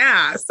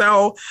 Yeah.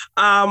 So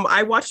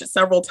I watched it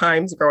several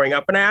times growing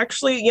up. And I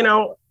actually,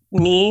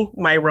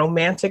 my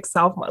romantic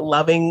self, my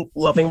loving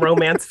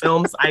romance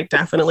films, I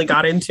definitely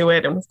got into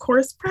it. And of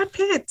course, Brad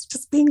Pitt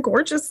just being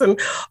gorgeous, and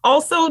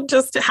also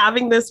just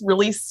having this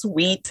really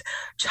sweet,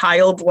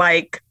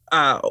 childlike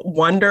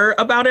wonder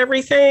about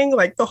everything.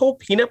 Like the whole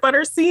peanut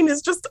butter scene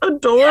is just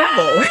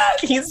adorable.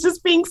 He's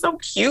just being so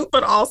cute,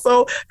 but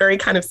also very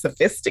kind of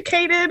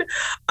sophisticated.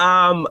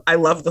 I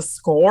love the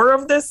score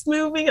of this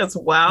movie as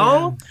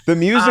well. Yeah. The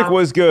music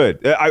was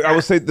good. I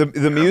will say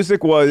the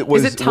music was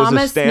Is it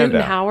Thomas was a standout.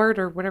 Newton Howard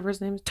or whatever his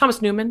name is? Thomas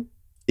Newman?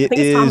 It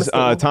is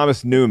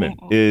Thomas Newman.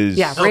 Is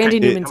Randy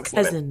Newman's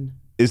cousin.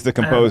 Is the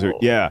composer.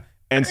 Yeah.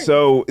 And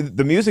so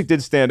the music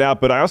did stand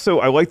out, but I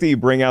like that you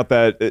bring out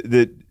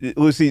that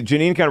Lucy,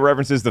 Jeannine kind of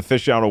references the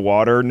fish out of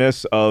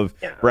waterness of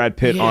Brad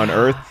Pitt on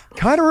Earth.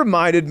 Kind of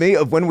reminded me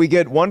of when we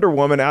get Wonder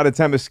Woman out of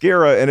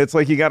Themyscira, and it's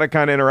like you got to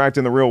kind of interact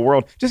in the real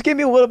world. Just gave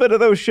me a little bit of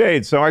those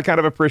shades, so I kind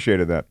of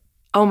appreciated that.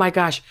 Oh my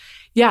gosh.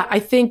 Yeah, I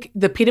think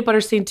the peanut butter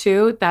scene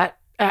too, that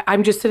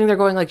I'm just sitting there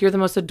going like, you're the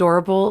most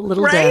adorable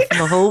little death in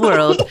the whole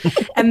world.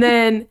 And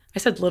then I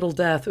said little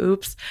death,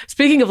 oops.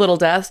 Speaking of little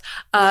deaths,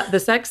 the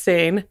sex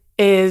scene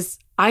is,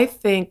 I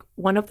think,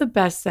 one of the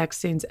best sex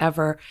scenes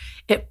ever.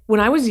 When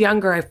I was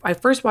younger, I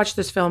first watched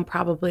this film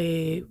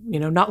probably,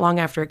 not long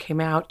after it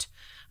came out.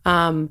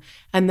 And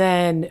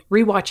then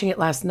rewatching it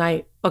last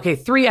night. Okay,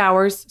 3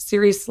 hours.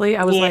 Seriously,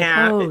 I was like,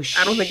 oh,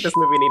 I don't think this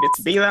movie needed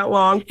to be that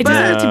long. It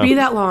doesn't have to be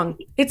that long.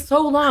 It's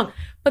so long.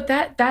 But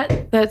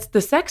that's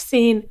the sex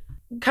scene.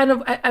 Kind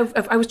of,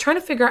 I was trying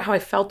to figure out how I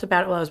felt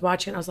about it while I was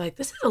watching. I was like,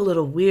 this is a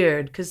little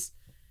weird because,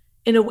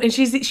 and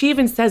she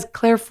even says,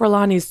 Claire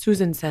Forlani's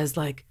Susan says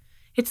like,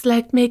 it's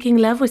like making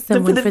love with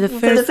someone for the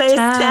first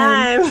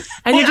time.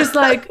 And you're just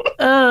like,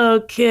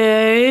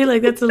 okay,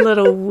 like that's a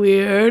little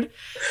weird.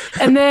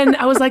 And then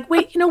I was like,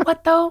 wait, you know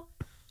what though?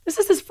 This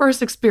is his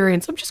first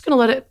experience. I'm just gonna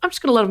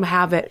let him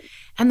have it.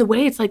 And the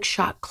way it's like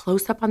shot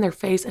close up on their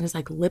face and his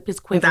like lip is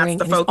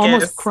quivering and he's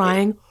almost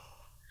crying.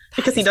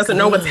 Because he doesn't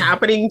know what's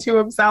happening to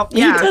himself. He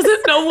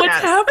doesn't know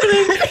what's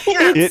happening.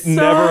 It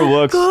never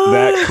looks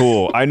that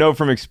cool. I know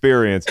from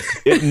experience,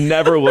 it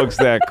never looks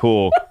that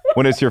cool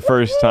when it's your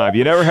first time.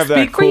 You never have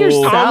that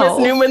cool.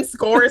 Thomas Newman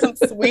score isn't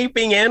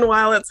sweeping in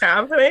while it's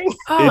happening.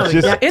 Oh, it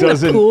just in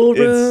the pool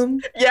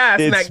room.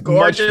 It's that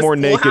gorgeous much more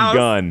Naked house.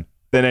 Gun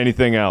than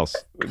anything else.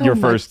 Your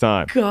first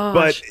time.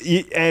 Gosh. But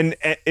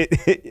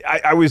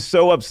I was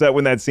so upset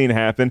when that scene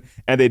happened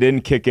and they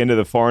didn't kick into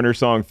the Foreigner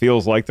song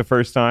Feels Like the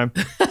First Time.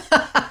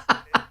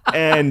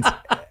 And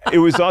it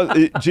was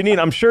Jeannine,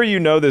 I'm sure you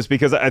know this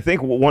because I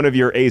think one of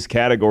your ace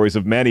categories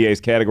of many ace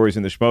categories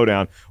in the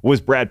Schmodown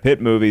was Brad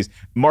Pitt movies.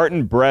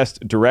 Martin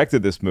Brest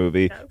directed this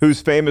movie, who's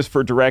famous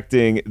for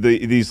directing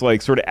these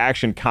like sort of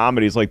action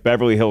comedies like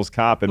Beverly Hills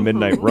Cop and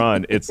Midnight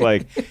Run. It's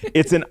like,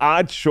 it's an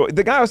odd choice.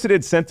 The guy also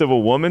did Scent of a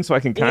Woman, so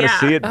I can kind of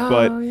see it.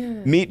 But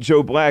Meet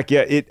Joe Black,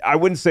 I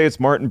wouldn't say it's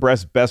Martin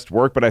Brest's best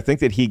work, but I think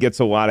that he gets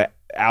a lot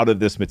out of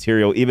this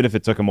material, even if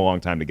it took him a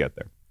long time to get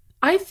there.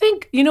 I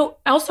think,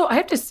 also I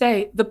have to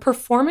say the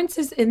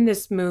performances in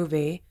this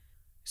movie.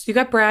 So you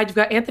got Brad, you've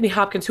got Anthony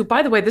Hopkins, who,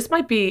 by the way, this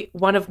might be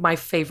one of my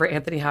favorite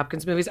Anthony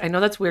Hopkins movies. I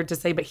know that's weird to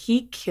say, but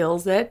he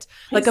kills it.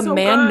 Like a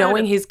man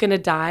knowing he's going to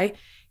die.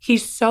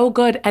 He's so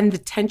good. And the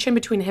tension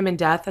between him and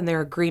death and their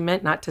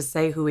agreement not to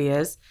say who he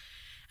is.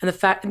 And the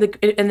fact,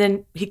 and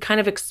then he kind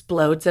of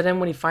explodes at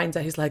him when he finds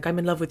out. He's like, I'm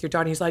in love with your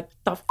daughter. He's like,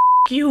 the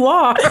you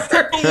are.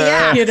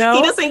 He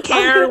doesn't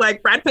care.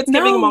 Like Brad Pitt's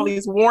giving him all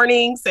these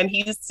warnings and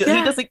he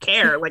doesn't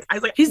care. Like I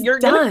was like, you're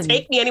gonna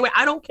take me anyway.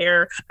 I don't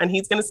care. And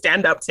he's gonna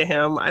stand up to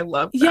him. I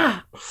love that.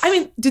 Yeah. I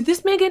mean, did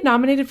this man get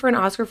nominated for an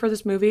Oscar for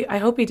this movie? I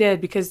hope he did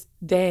because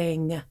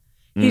dang,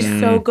 he's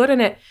so good in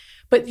it.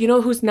 But you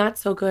know who's not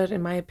so good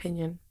in my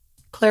opinion?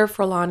 Claire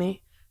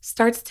Forlani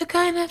starts to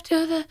kind of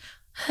do the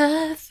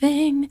her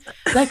thing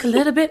like a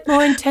little bit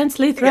more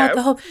intensely throughout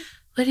the whole.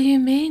 what do you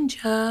mean,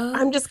 Joe?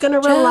 I'm just going to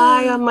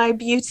rely on my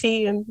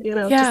beauty and,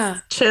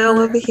 just chill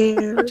over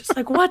here. Just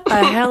like, what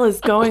the hell is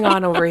going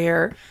on over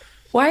here?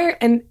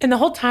 And the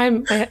whole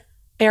time,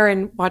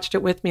 Aaron watched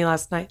it with me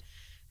last night.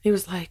 He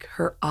was like,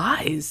 her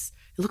eyes,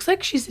 it looks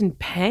like she's in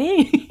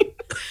pain.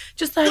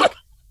 Just like,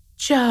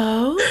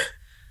 Joe,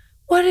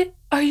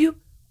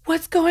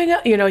 what's going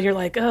on? You're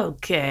like,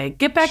 okay,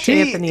 get back to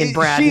Anthony and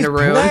Brad in the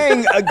room. She's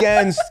playing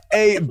against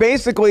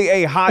basically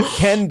a hot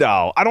Ken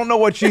doll. I don't know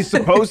what she's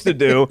supposed to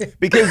do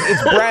because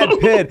it's Brad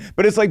Pitt,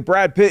 but it's like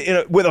Brad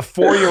Pitt with a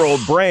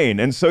 4-year-old brain.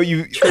 And so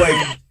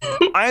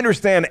I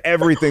understand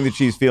everything that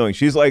she's feeling.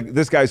 She's like,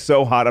 this guy's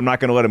so hot, I'm not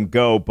going to let him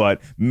go.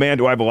 But man,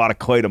 do I have a lot of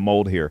clay to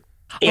mold here.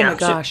 Oh my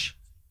gosh.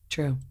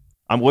 True.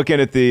 I'm looking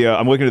at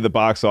the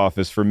box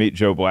office for Meet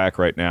Joe Black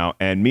right now,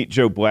 and Meet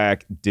Joe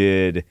Black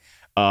did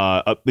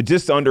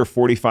just under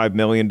 $45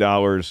 million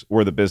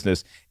worth of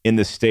business in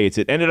the States.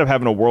 It ended up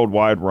having a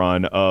worldwide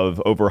run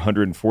of over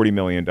 $140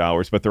 million,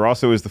 but there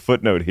also is the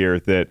footnote here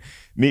that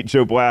Meet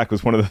Joe Black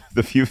was one of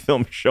the few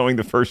films showing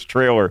the first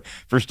trailer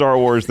for Star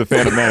Wars The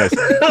Phantom Menace.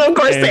 Of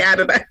course they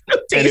added that.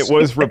 And it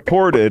was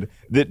reported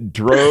that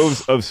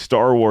droves of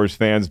Star Wars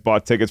fans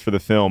bought tickets for the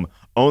film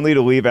only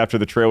to leave after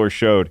the trailer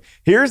showed.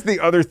 Here's the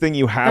other thing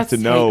you have to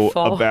know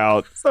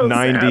about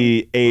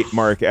 98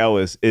 Mark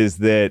Ellis is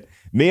that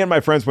me and my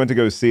friends went to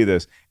go see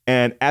this.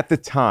 And at the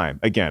time,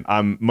 again,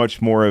 I'm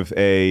much more of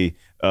a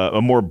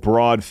more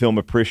broad film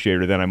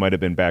appreciator than I might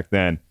have been back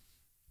then.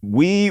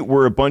 We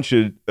were a bunch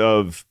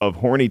of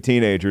horny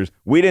teenagers.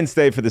 We didn't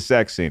stay for the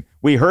sex scene.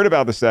 We heard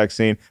about the sex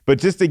scene, but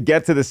just to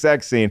get to the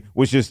sex scene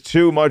was just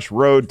too much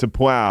road to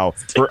plow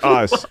for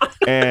us.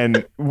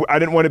 And I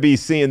didn't want to be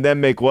seeing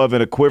them make love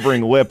in a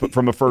quivering lip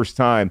from a first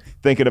time,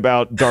 thinking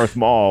about Darth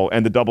Maul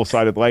and the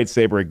double-sided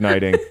lightsaber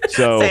igniting.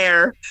 So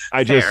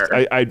I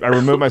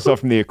removed myself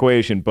from the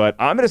equation. But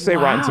I'm going to say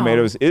Rotten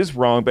Tomatoes is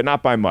wrong, but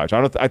not by much.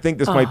 I think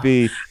this might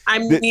be. I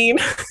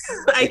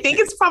think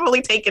it's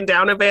probably taken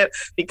down a bit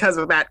because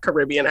of that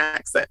Caribbean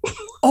accent.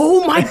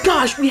 Oh my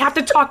gosh, we have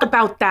to talk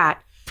about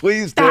that.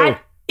 Please do.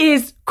 That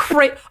is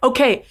crazy.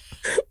 Okay.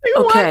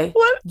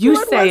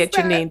 You say it,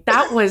 Jeannine.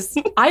 That was,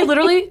 I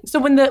literally, so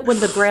when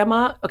the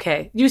grandma,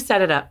 okay, you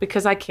set it up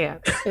because I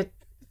can't.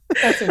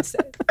 That's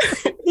insane.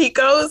 He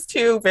goes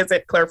to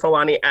visit Claire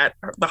Filani at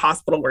the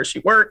hospital where she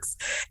works,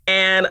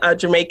 and a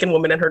Jamaican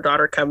woman and her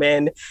daughter come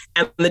in,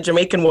 and the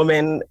Jamaican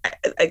woman,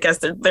 I guess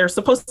they're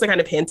supposed to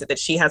kind of hint that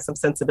she has some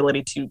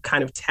sensibility to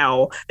kind of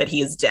tell that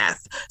he is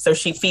death. So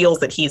she feels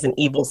that he's an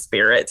evil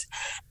spirit,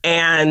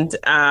 and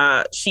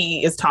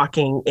she is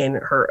talking in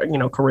her,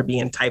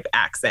 Caribbean type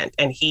accent,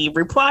 and he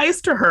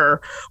replies to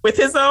her with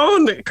his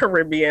own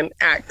Caribbean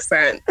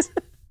accent.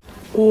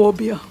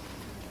 Obia.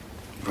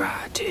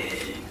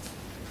 Right.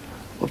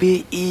 Will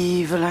be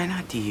evil and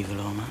not evil,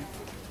 oh man.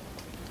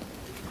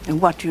 And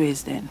what you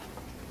is then?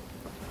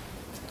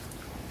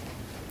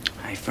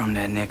 I from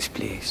that next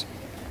place.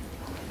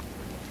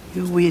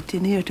 You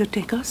waiting here to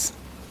take us?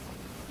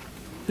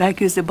 Like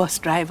you's the bus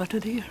driver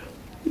to there?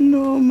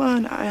 No,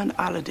 man, I on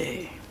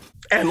holiday.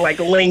 And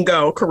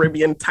lingo,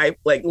 Caribbean type,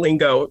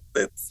 lingo.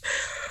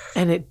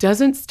 And it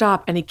doesn't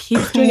stop, and he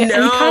keeps doing it.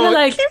 No, and he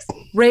kind of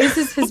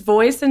raises his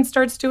voice and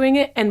starts doing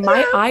it, and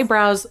my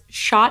eyebrows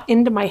shot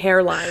into my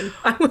hairline.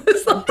 I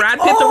was like, Brad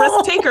Pitt, the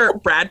risk taker.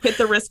 Brad Pitt,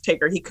 the risk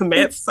taker. He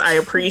commits. I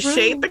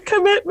appreciate the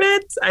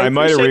commitment. I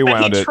might have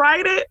rewound it. He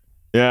tried it.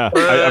 Yeah,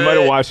 I might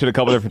have watched it a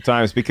couple different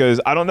times because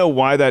I don't know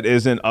why that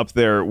isn't up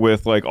there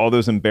with all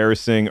those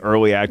embarrassing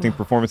early acting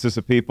performances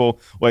of people.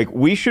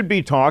 We should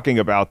be talking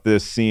about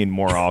this scene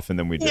more often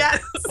than we do.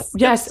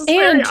 Yes, and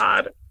very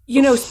odd.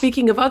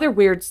 Speaking of other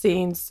weird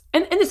scenes,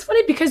 and it's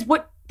funny because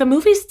what the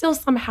movie still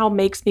somehow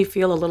makes me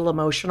feel a little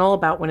emotional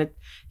about when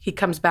he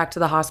comes back to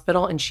the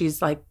hospital and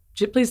she's like,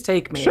 please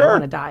take me, I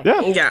want to die.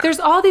 Yeah. There's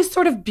all these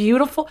sort of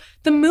beautiful,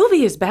 the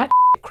movie is bat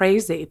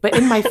crazy, but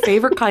in my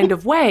favorite kind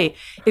of way.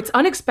 It's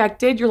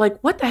unexpected. You're like,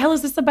 what the hell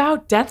is this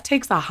about? Death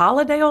takes a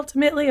holiday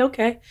ultimately?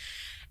 Okay.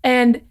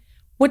 And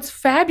what's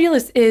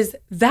fabulous is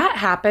that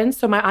happens.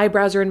 So my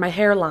eyebrows are in my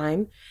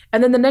hairline.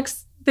 And then the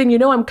next thing you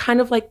know, I'm kind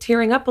of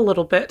tearing up a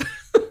little bit.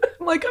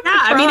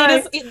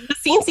 The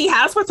scenes he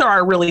has with her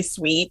are really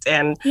sweet,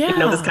 and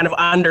this kind of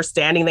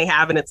understanding they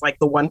have, and it's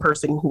the one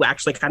person who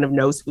actually kind of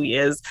knows who he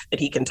is that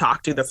he can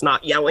talk to that's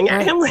not yelling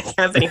at him like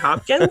Anthony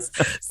Hopkins.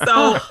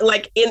 So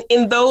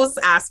in those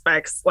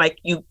aspects,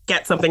 you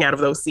get something out of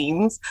those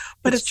scenes,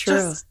 but it's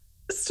just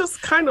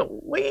kind of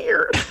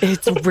weird.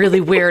 It's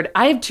really weird.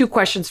 I have two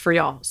questions for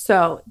y'all.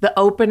 So the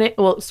opening,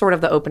 sort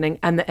of the opening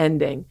and the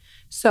ending.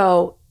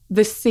 So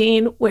the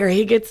scene where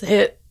he gets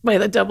hit by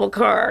the double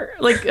car,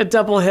 a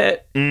double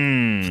hit.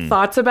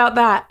 Thoughts about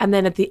that? And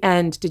then at the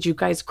end, did you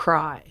guys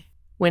cry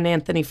when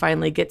Anthony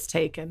finally gets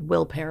taken?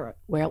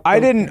 I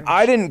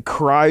didn't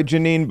cry,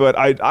 Jeannine, but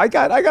I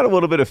got a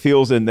little bit of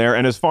feels in there.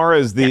 And as far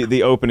as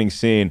the opening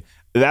scene,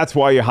 that's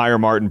why you hire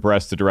Martin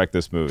Brest to direct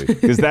this movie,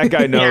 because that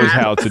guy knows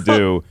how to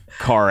do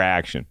car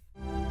action.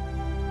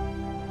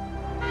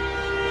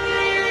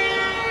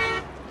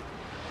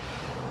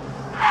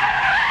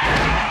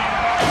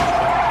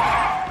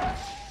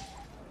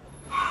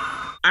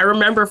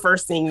 remember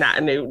first seeing that,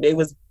 and it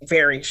was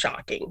very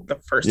shocking the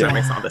first time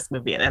I saw this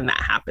movie, and that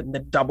happened. The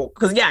double,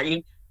 because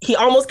he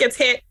almost gets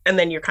hit, and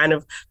then you kind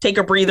of take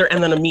a breather,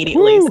 and then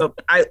immediately. So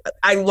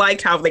I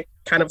liked how they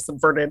kind of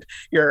subverted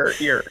your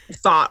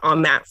thought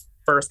on that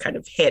first kind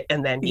of hit,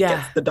 and then he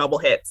gets the double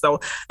hit. So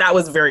that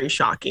was very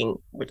shocking.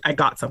 I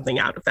got something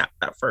out of that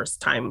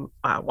first time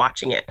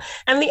watching it.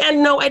 And in the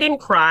end, no, I didn't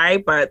cry,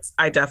 but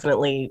I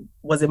definitely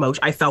was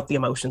I felt the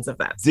emotions of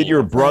that scene. Did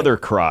your brother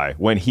cry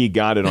when he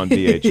got it on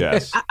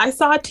VHS? I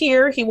saw a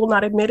tear. He will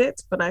not admit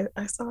it, but I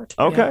saw a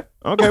tear. Okay.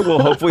 Well,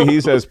 hopefully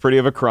he's as pretty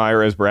of a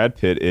crier as Brad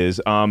Pitt is.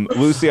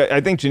 Lucy,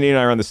 I think Jeannine and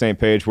I are on the same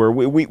page where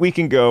we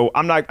can go.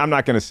 I'm not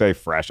going to say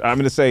fresh. I'm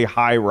going to say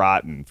high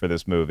rotten for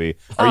this movie.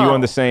 Are you on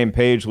the same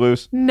page,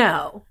 Luce?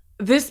 No.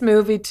 This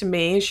movie to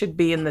me should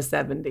be in the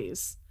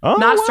 70s.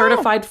 Not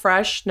certified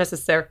fresh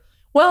necessarily.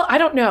 Well, I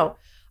don't know.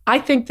 I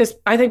think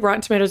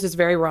Rotten Tomatoes is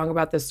very wrong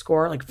about this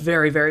score, like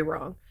very, very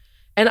wrong.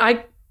 And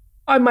I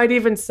might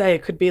even say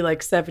it could be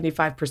like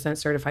 75%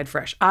 certified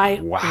fresh. I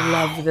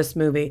love this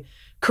movie.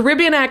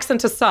 Caribbean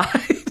accent aside,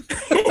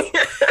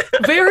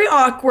 very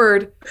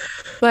awkward.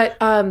 But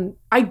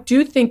I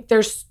do think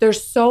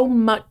there's so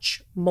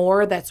much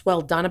more that's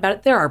well done about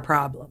it. There are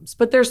problems,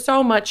 but there's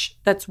so much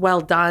that's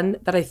well done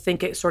that I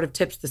think it sort of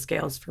tips the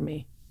scales for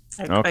me.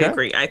 I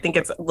agree. I think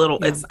it's a little.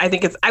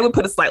 I would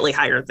put it slightly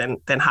higher than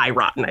high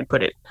rotten. I'd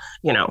put it,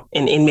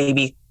 in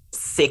maybe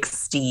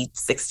 60,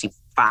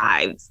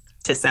 65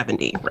 to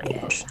 70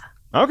 range.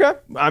 Okay.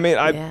 I mean,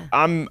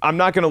 I'm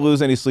not going to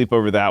lose any sleep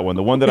over that one.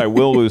 The one that I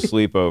will lose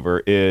sleep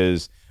over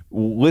is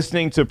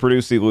listening to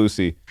Producy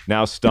Lucy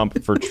now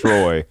stump for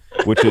Troy,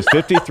 which is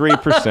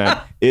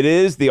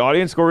 53%. The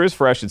audience score is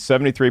fresh. It's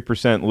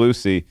 73%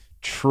 Lucy.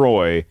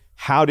 Troy,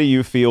 how do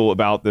you feel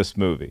about this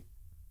movie?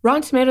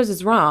 Rotten Tomatoes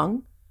is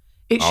wrong.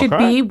 It should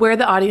be where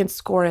the audience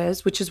score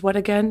is, which is what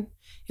again?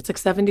 It's like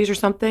 70s or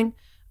something.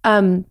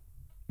 I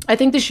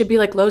think this should be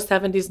like low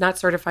 70s, not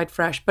certified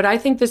fresh. But I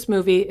think this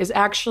movie is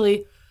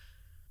actually,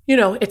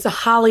 it's a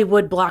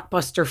Hollywood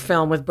blockbuster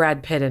film with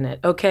Brad Pitt in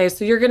it. Okay,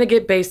 so you're going to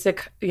get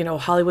basic,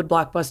 Hollywood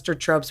blockbuster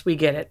tropes. We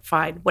get it.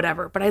 Fine,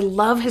 whatever. But I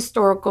love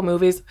historical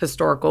movies,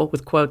 historical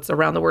with quotes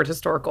around the word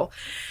historical.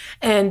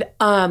 And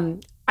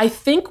I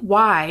think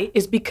why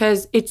is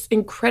because it's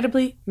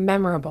incredibly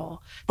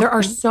memorable. There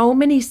are so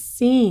many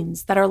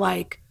scenes that are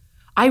like,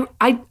 I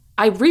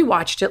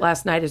rewatched it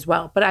last night as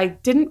well, but I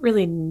didn't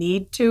really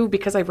need to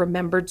because I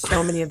remembered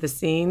so many of the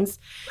scenes.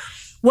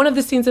 One of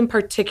the scenes in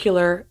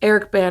particular,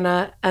 Eric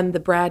Bana and the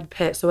Brad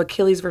Pitt, so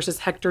Achilles versus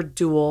Hector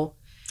duel.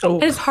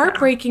 And it's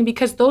heartbreaking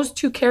because those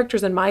two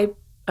characters, in my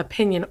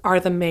opinion, are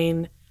the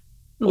main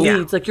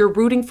leads. Like you're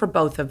rooting for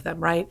both of them,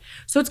 right?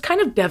 So it's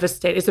kind of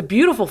devastating. It's a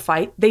beautiful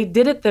fight. They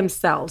did it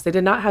themselves. They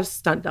did not have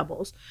stunt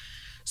doubles.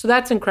 So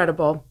that's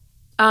incredible.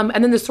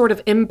 And then the sort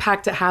of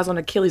impact it has on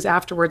Achilles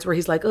afterwards where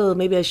he's like, oh,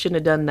 maybe I shouldn't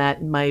have done that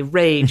in my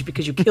rage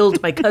because you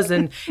killed my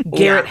cousin,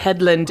 Garrett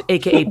Headland,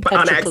 a.k.a.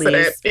 Petrocles.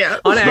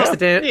 On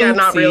accident. Yeah,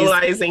 not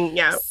realizing,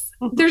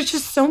 There's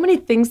just so many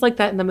things like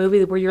that in the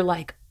movie where you're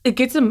like, it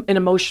gets an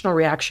emotional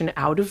reaction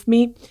out of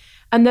me.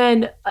 And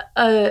then,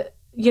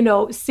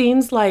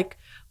 scenes like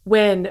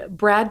when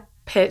Brad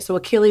Pitt, so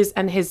Achilles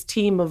and his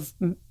team of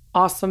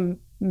awesome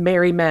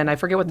merry men, I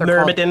forget what they're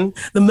called.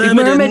 The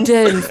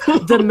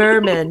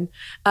mermen.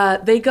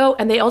 They go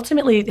and they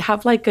ultimately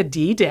have like a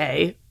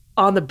D-Day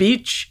on the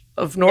beach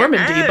of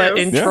Normandy, but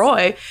in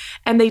Troy.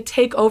 And they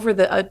take over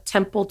the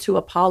temple to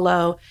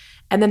Apollo.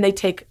 And then they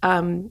take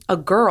a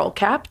girl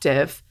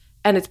captive,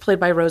 and it's played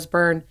by Rose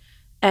Byrne.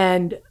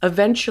 And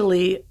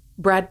eventually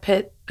Brad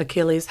Pitt,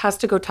 Achilles, has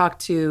to go talk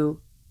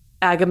to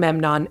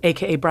Agamemnon,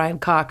 a.k.a. Brian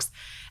Cox.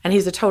 And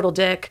he's a total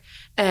dick.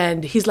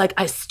 And he's like,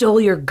 I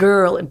stole your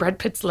girl. And Brad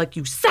Pitt's like,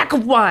 you sack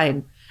of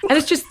wine. And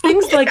it's just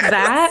things like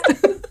that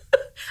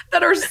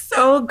that are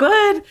so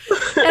good.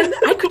 And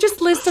I could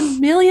just list a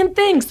million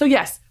things. So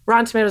yes,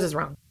 Rotten Tomatoes is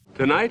wrong.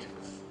 Tonight,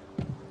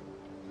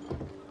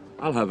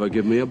 I'll have her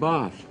give me a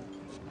bath.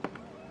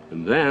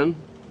 And then,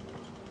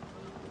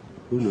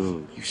 who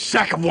knows? You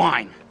sack of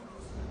wine!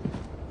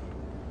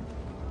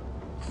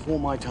 Before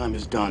my time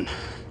is done,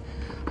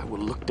 I will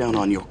look down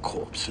on your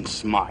corpse and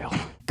smile.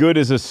 Good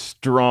is a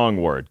strong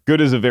word. Good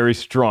is a very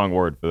strong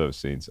word for those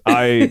scenes.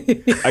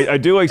 I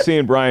do like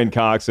seeing Brian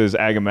Cox as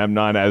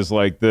Agamemnon as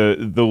like the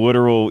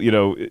literal,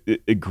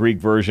 Greek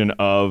version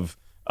of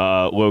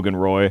Logan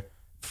Roy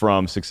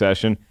from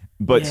Succession.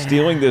 But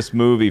stealing this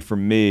movie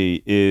from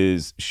me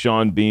is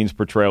Sean Bean's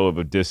portrayal of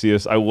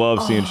Odysseus. I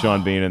love seeing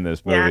Sean Bean in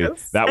this movie.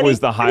 Yes. That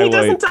was the highlight. He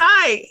doesn't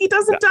die. He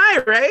doesn't die,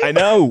 right? I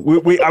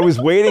know. I was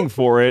waiting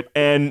for it,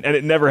 and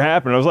it never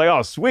happened. I was like,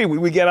 oh, sweet.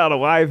 We get out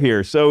alive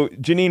here. So,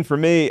 Jeannine, for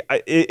me,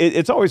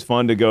 it's always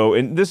fun to go.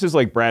 And this is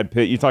like Brad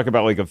Pitt. You talk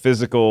about like a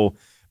physical...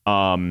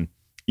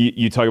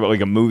 You talk about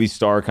like a movie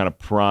star kind of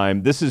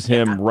prime. This is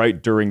him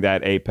right during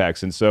that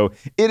apex. And so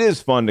it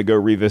is fun to go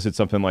revisit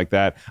something like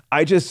that.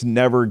 I just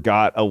never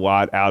got a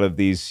lot out of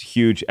these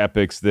huge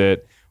epics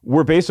that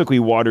were basically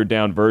watered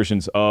down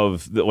versions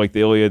of the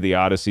Iliad, the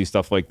Odyssey,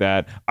 stuff like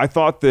that. I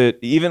thought that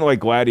even like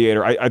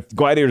Gladiator,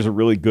 Gladiator is a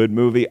really good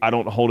movie. I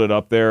don't hold it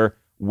up there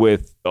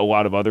with a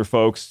lot of other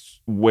folks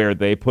where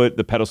they put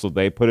the pedestal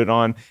they put it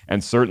on.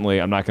 And certainly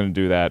I'm not going to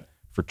do that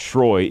for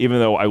Troy, even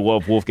though I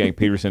love Wolfgang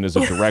Petersen as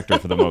a director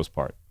for the most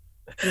part.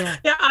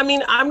 Yeah, I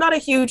mean, I'm not a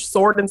huge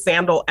sword and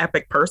sandal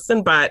epic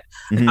person, but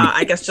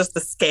I guess just the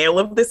scale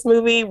of this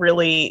movie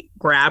really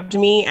grabbed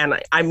me. And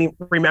I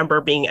remember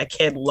being a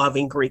kid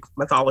loving Greek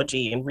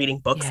mythology and reading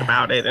books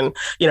about it. And,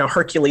 you know,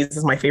 Hercules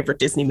is my favorite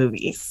Disney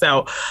movie.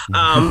 So,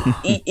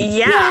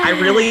 I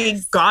really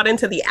got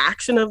into the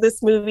action of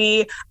this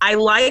movie. I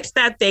liked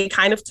that they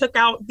kind of took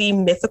out the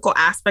mythical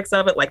aspects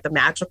of it, like the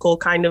magical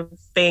kind of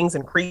things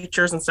and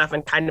creatures and stuff,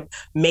 and kind of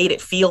made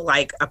it feel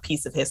like a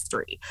piece of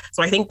history.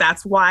 So I think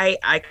that's why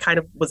I kind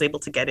of was able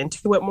to get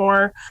into it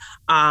more.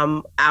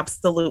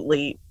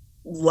 Absolutely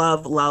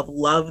love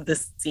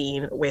the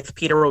scene with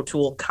Peter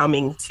O'Toole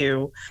coming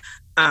to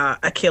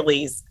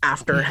Achilles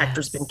after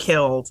Hector's been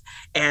killed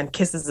and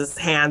kisses his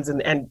hands.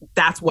 And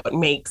that's what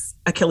makes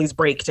Achilles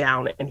break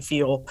down and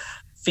feel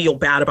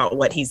bad about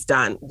what he's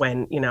done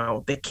when, you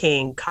know, the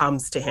king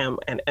comes to him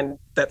and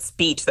that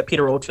speech that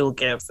Peter O'Toole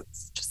gives.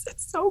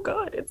 It's so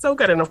good. It's so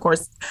good. And of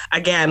course,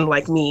 again,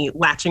 like me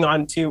latching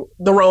on to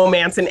the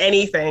romance in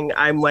anything,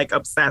 I'm like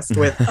obsessed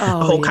with the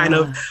whole kind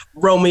of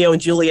Romeo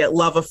and Juliet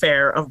love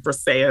affair of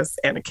Briseis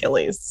and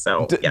Achilles.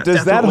 So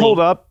does that hold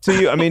up to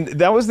you? I mean,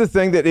 that was the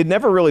thing that it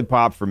never really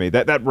popped for me.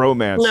 That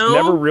romance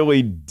never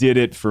really did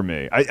it for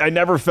me. I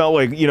never felt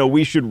like, you know,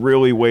 we should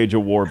really wage a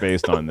war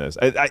based on this.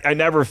 I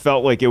never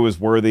felt like it was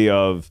worthy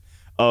of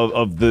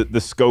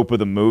the scope of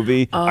the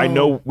movie. I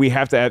know we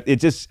have to have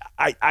it. Just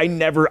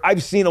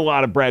I've seen a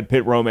lot of Brad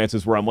Pitt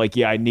romances where I'm like,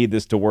 yeah, I need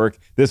this to work.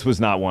 This was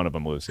not one of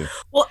them, Lucy.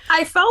 Well,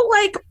 I felt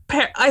like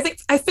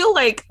I feel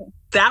like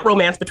that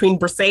romance between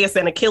Briseis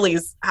and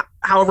Achilles,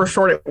 however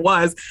short it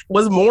was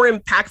more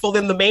impactful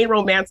than the main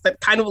romance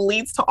that kind of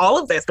leads to all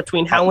of this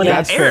between Helen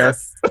and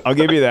Eris. Fair. I'll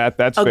give you that.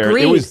 That's fair.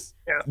 It was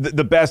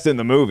the best in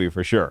the movie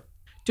for sure.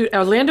 Dude,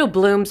 Orlando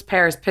Bloom's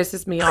Paris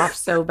pisses me off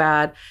so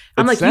bad.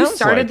 I'm like, you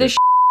started this.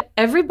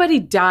 Everybody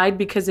died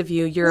because of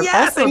you. You're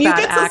also a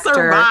bad actor.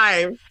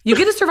 Survive. You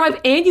get to survive,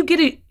 and you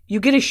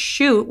get to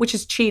shoot, which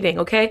is cheating.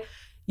 Okay,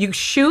 you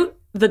shoot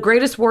the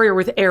greatest warrior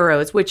with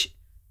arrows, which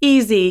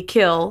easy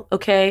kill.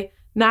 Okay,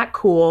 not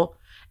cool.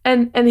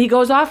 And he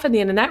goes off in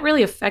the end, and that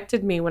really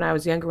affected me when I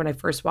was younger. When I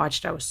first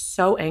watched, I was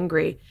so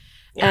angry.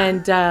 Yeah.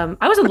 And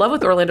I was in love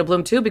with Orlando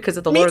Bloom too because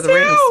of the Lord of the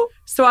Rings.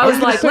 So I was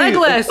like,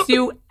 Legolas,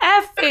 you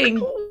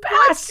effing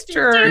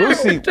bastard.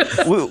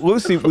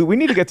 Lucy, we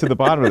need to get to the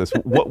bottom of this.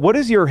 What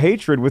is your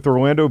hatred with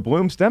Orlando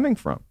Bloom stemming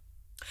from?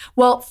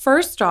 Well,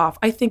 first off,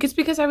 I think it's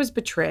because I was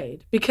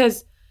betrayed.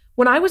 Because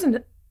when I was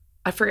in,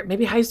 I forget,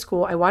 maybe high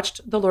school, I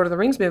watched the Lord of the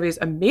Rings movies,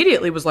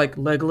 immediately was like,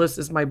 Legolas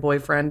is my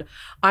boyfriend.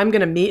 I'm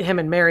going to meet him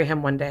and marry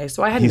him one day.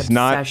 So I had an obsession.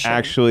 He's not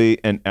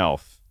actually an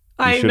elf.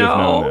 I should have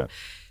known that.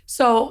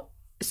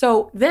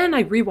 So then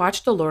I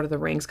rewatched The Lord of the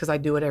Rings because I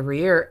do it every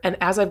year. And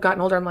as I've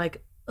gotten older, I'm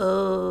like,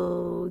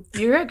 oh,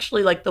 you're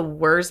actually like the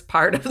worst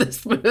part of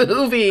this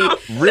movie.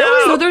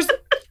 Really?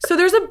 So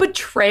there's a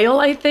betrayal,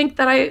 I think,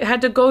 that I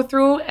had to go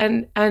through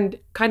and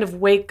kind of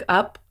wake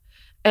up.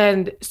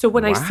 And so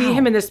when I see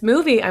him in this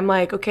movie, I'm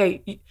like,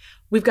 okay,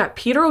 we've got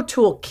Peter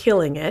O'Toole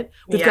killing it.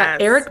 We've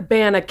got Eric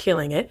Bana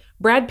killing it.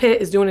 Brad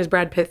Pitt is doing his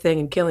Brad Pitt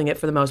thing and killing it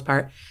for the most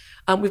part.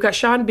 We've got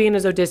Sean Bean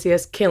as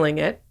Odysseus killing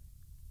it.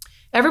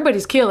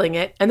 Everybody's killing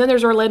it. And then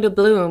there's Orlando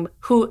Bloom,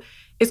 who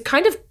is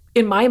kind of,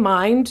 in my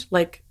mind,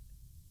 like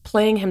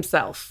playing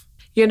himself.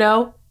 You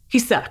know, he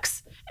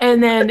sucks.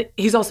 And then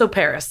he's also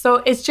Paris. So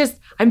it's just,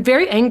 I'm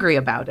very angry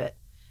about it.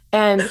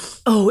 And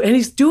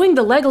he's doing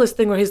the Legolas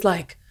thing where he's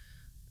like,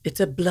 it's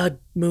a blood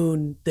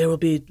moon. There will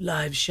be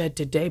lives shed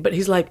today. But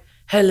he's like,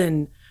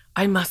 Helen,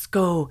 I must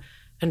go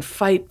and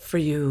fight for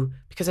you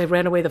because I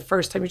ran away the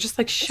first time. You're just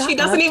like, shut up, she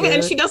doesn't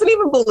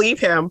even believe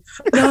him.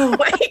 No,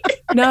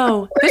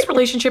 no, this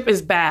relationship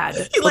is bad.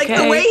 Like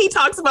the way he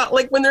talks about,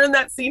 like when they're in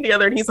that scene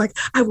together and he's like,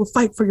 I will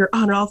fight for your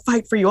honor. I'll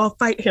fight for you. I'll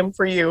fight him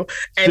for you.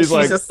 And she's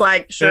like, just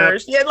like, sure.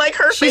 She had like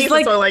her face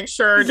like, like,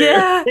 sure, dude.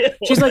 Yeah.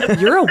 She's like,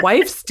 you're a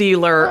wife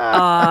stealer.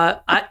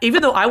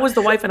 Even though I was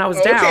the wife and I was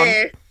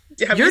down.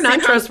 You're not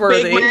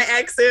trustworthy. Big my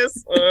ex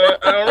is. I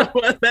don't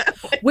know what that.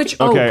 Which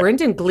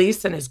Brendan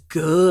Gleeson is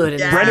good.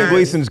 Yes. Brendan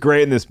Gleeson's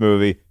great in this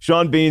movie.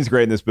 Sean Bean's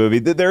great in this movie.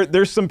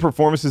 There's some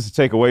performances to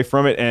take away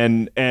from it,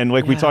 and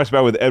like we talked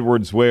about with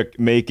Edward Zwick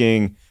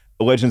making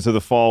Legends of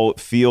the Fall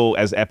feel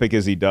as epic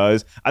as he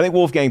does. I think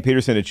Wolfgang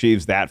Petersen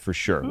achieves that for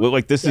sure.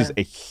 Like this is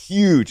a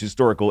huge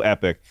historical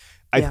epic.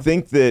 I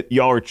think that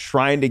y'all are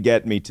trying to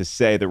get me to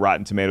say that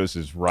Rotten Tomatoes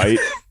is right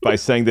by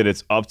saying that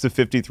it's up to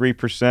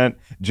 53%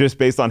 just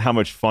based on how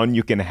much fun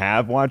you can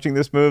have watching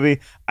this movie.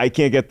 I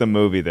can't get the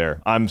movie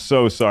there. I'm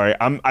so sorry.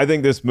 I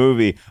think this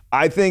movie,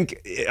 I'm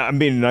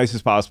being the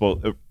nicest possible.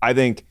 I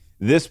think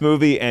this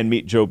movie and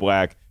Meet Joe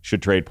Black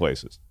should trade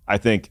places. I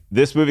think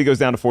this movie goes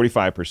down to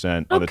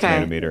 45% on the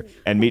Tomatometer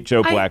and Meet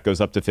Joe Black goes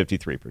up to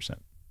 53%.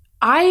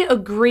 I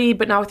agree,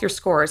 but not with your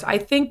scores. I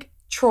think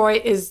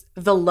Troy is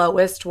the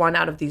lowest one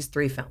out of these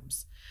three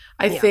films.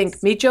 I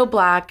think Meet Joe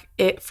Black,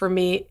 it for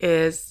me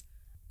is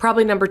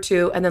probably number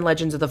 2, and then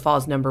Legends of the Fall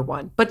is number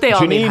 1. But they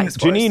all need high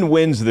scores. Jeannine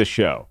wins the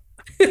show.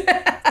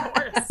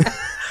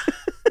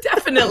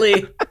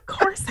 Definitely. Of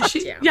course I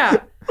do. Yeah.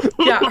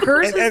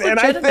 Hers is and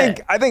I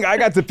think I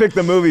got to pick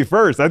the movie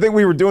first. I think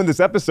we were doing this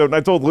episode, and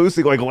I told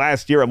Lucy like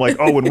last year, I'm like,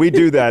 oh, when we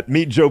do that,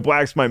 Meet Joe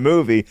Black's my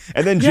movie.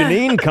 And then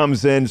Jeannine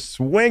comes in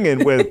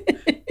swinging with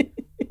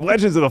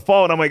Legends of the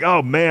Fall, and I'm like,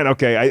 oh man,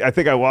 okay, I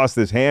think I lost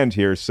this hand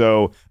here.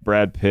 So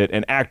Brad Pitt,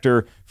 an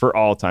actor for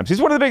all times. He's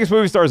one of the biggest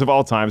movie stars of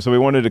all time, so we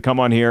wanted to come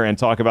on here and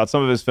talk about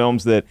some of his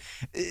films that,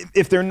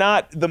 if they're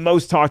not the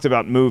most talked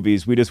about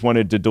movies, we just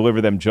wanted to deliver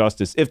them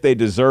justice if they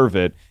deserve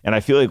it. And I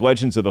feel like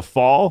Legends of the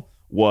Fall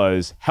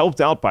was helped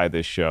out by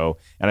this show,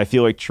 and I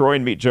feel like Troy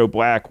and Meet Joe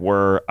Black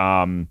were,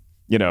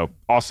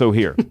 also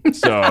here.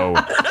 So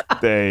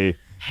they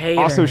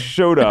also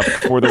showed up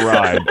for the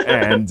ride.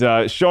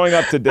 And showing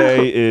up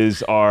today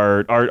is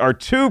our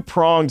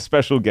two-pronged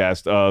special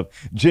guest of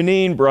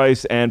Jeannine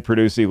Brice and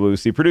Producy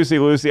Lucy. Producy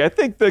Lucy, I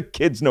think the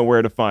kids know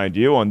where to find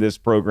you on this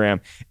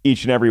program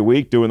each and every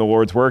week doing the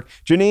Lord's work.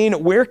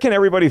 Jeannine, where can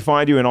everybody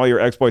find you and all your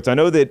exploits? I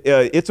know that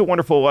It's a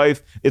Wonderful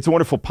Life, It's a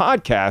Wonderful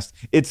Podcast.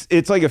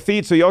 It's like a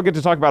feed, so y'all get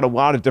to talk about a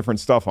lot of different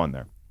stuff on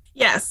there.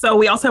 Yes. So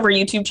we also have our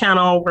YouTube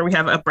channel where we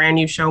have a brand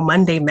new show,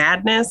 Monday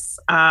Madness.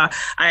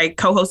 I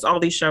co-host all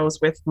these shows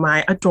with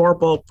my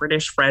adorable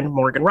British friend,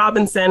 Morgan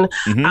Robinson.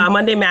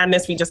 Monday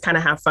Madness, we just kind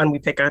of have fun. We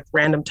pick a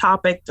random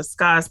topic,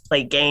 discuss,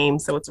 play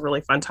games. So it's a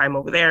really fun time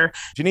over there.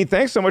 Jeannine,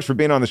 thanks so much for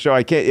being on the show.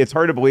 It's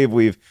hard to believe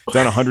we've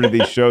done 100 of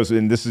these shows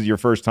and this is your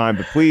first time,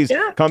 but please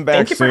come back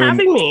soon. Thank you for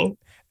having me.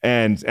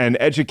 And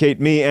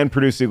educate me and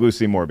Producy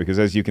Lucy more, because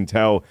as you can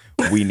tell,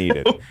 we need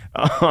it.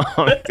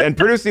 And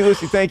Producy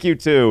Lucy, thank you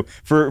too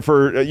for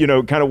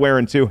kind of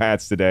wearing two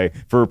hats today,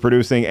 for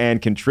producing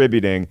and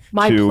contributing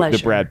to the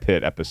Brad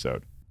Pitt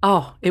episode.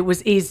 Oh, it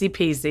was easy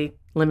peasy,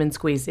 lemon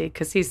squeezy,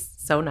 because he's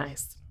so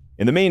nice.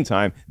 In the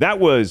meantime, that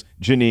was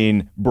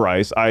Jeannine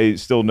Brice. I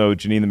still know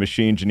Jeannine the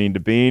Machine, Jeannine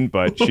DeBean,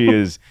 but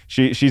she's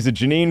a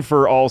Jeannine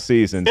for all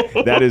seasons.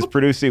 That is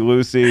Producy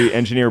Lucy,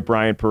 engineer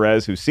Brian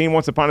Perez, who's seen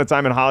Once Upon a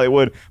Time in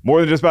Hollywood more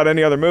than just about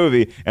any other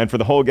movie, and for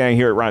the whole gang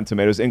here at Rotten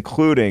Tomatoes,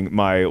 including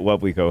my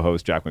lovely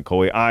co-host, Jacqueline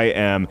Coley. I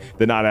am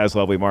the not as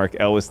lovely Mark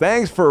Ellis.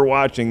 Thanks for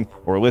watching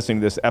or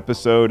listening to this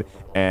episode,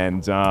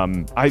 and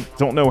I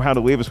don't know how to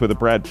leave us with a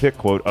Brad Pitt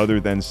quote other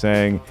than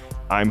saying,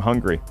 I'm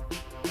hungry.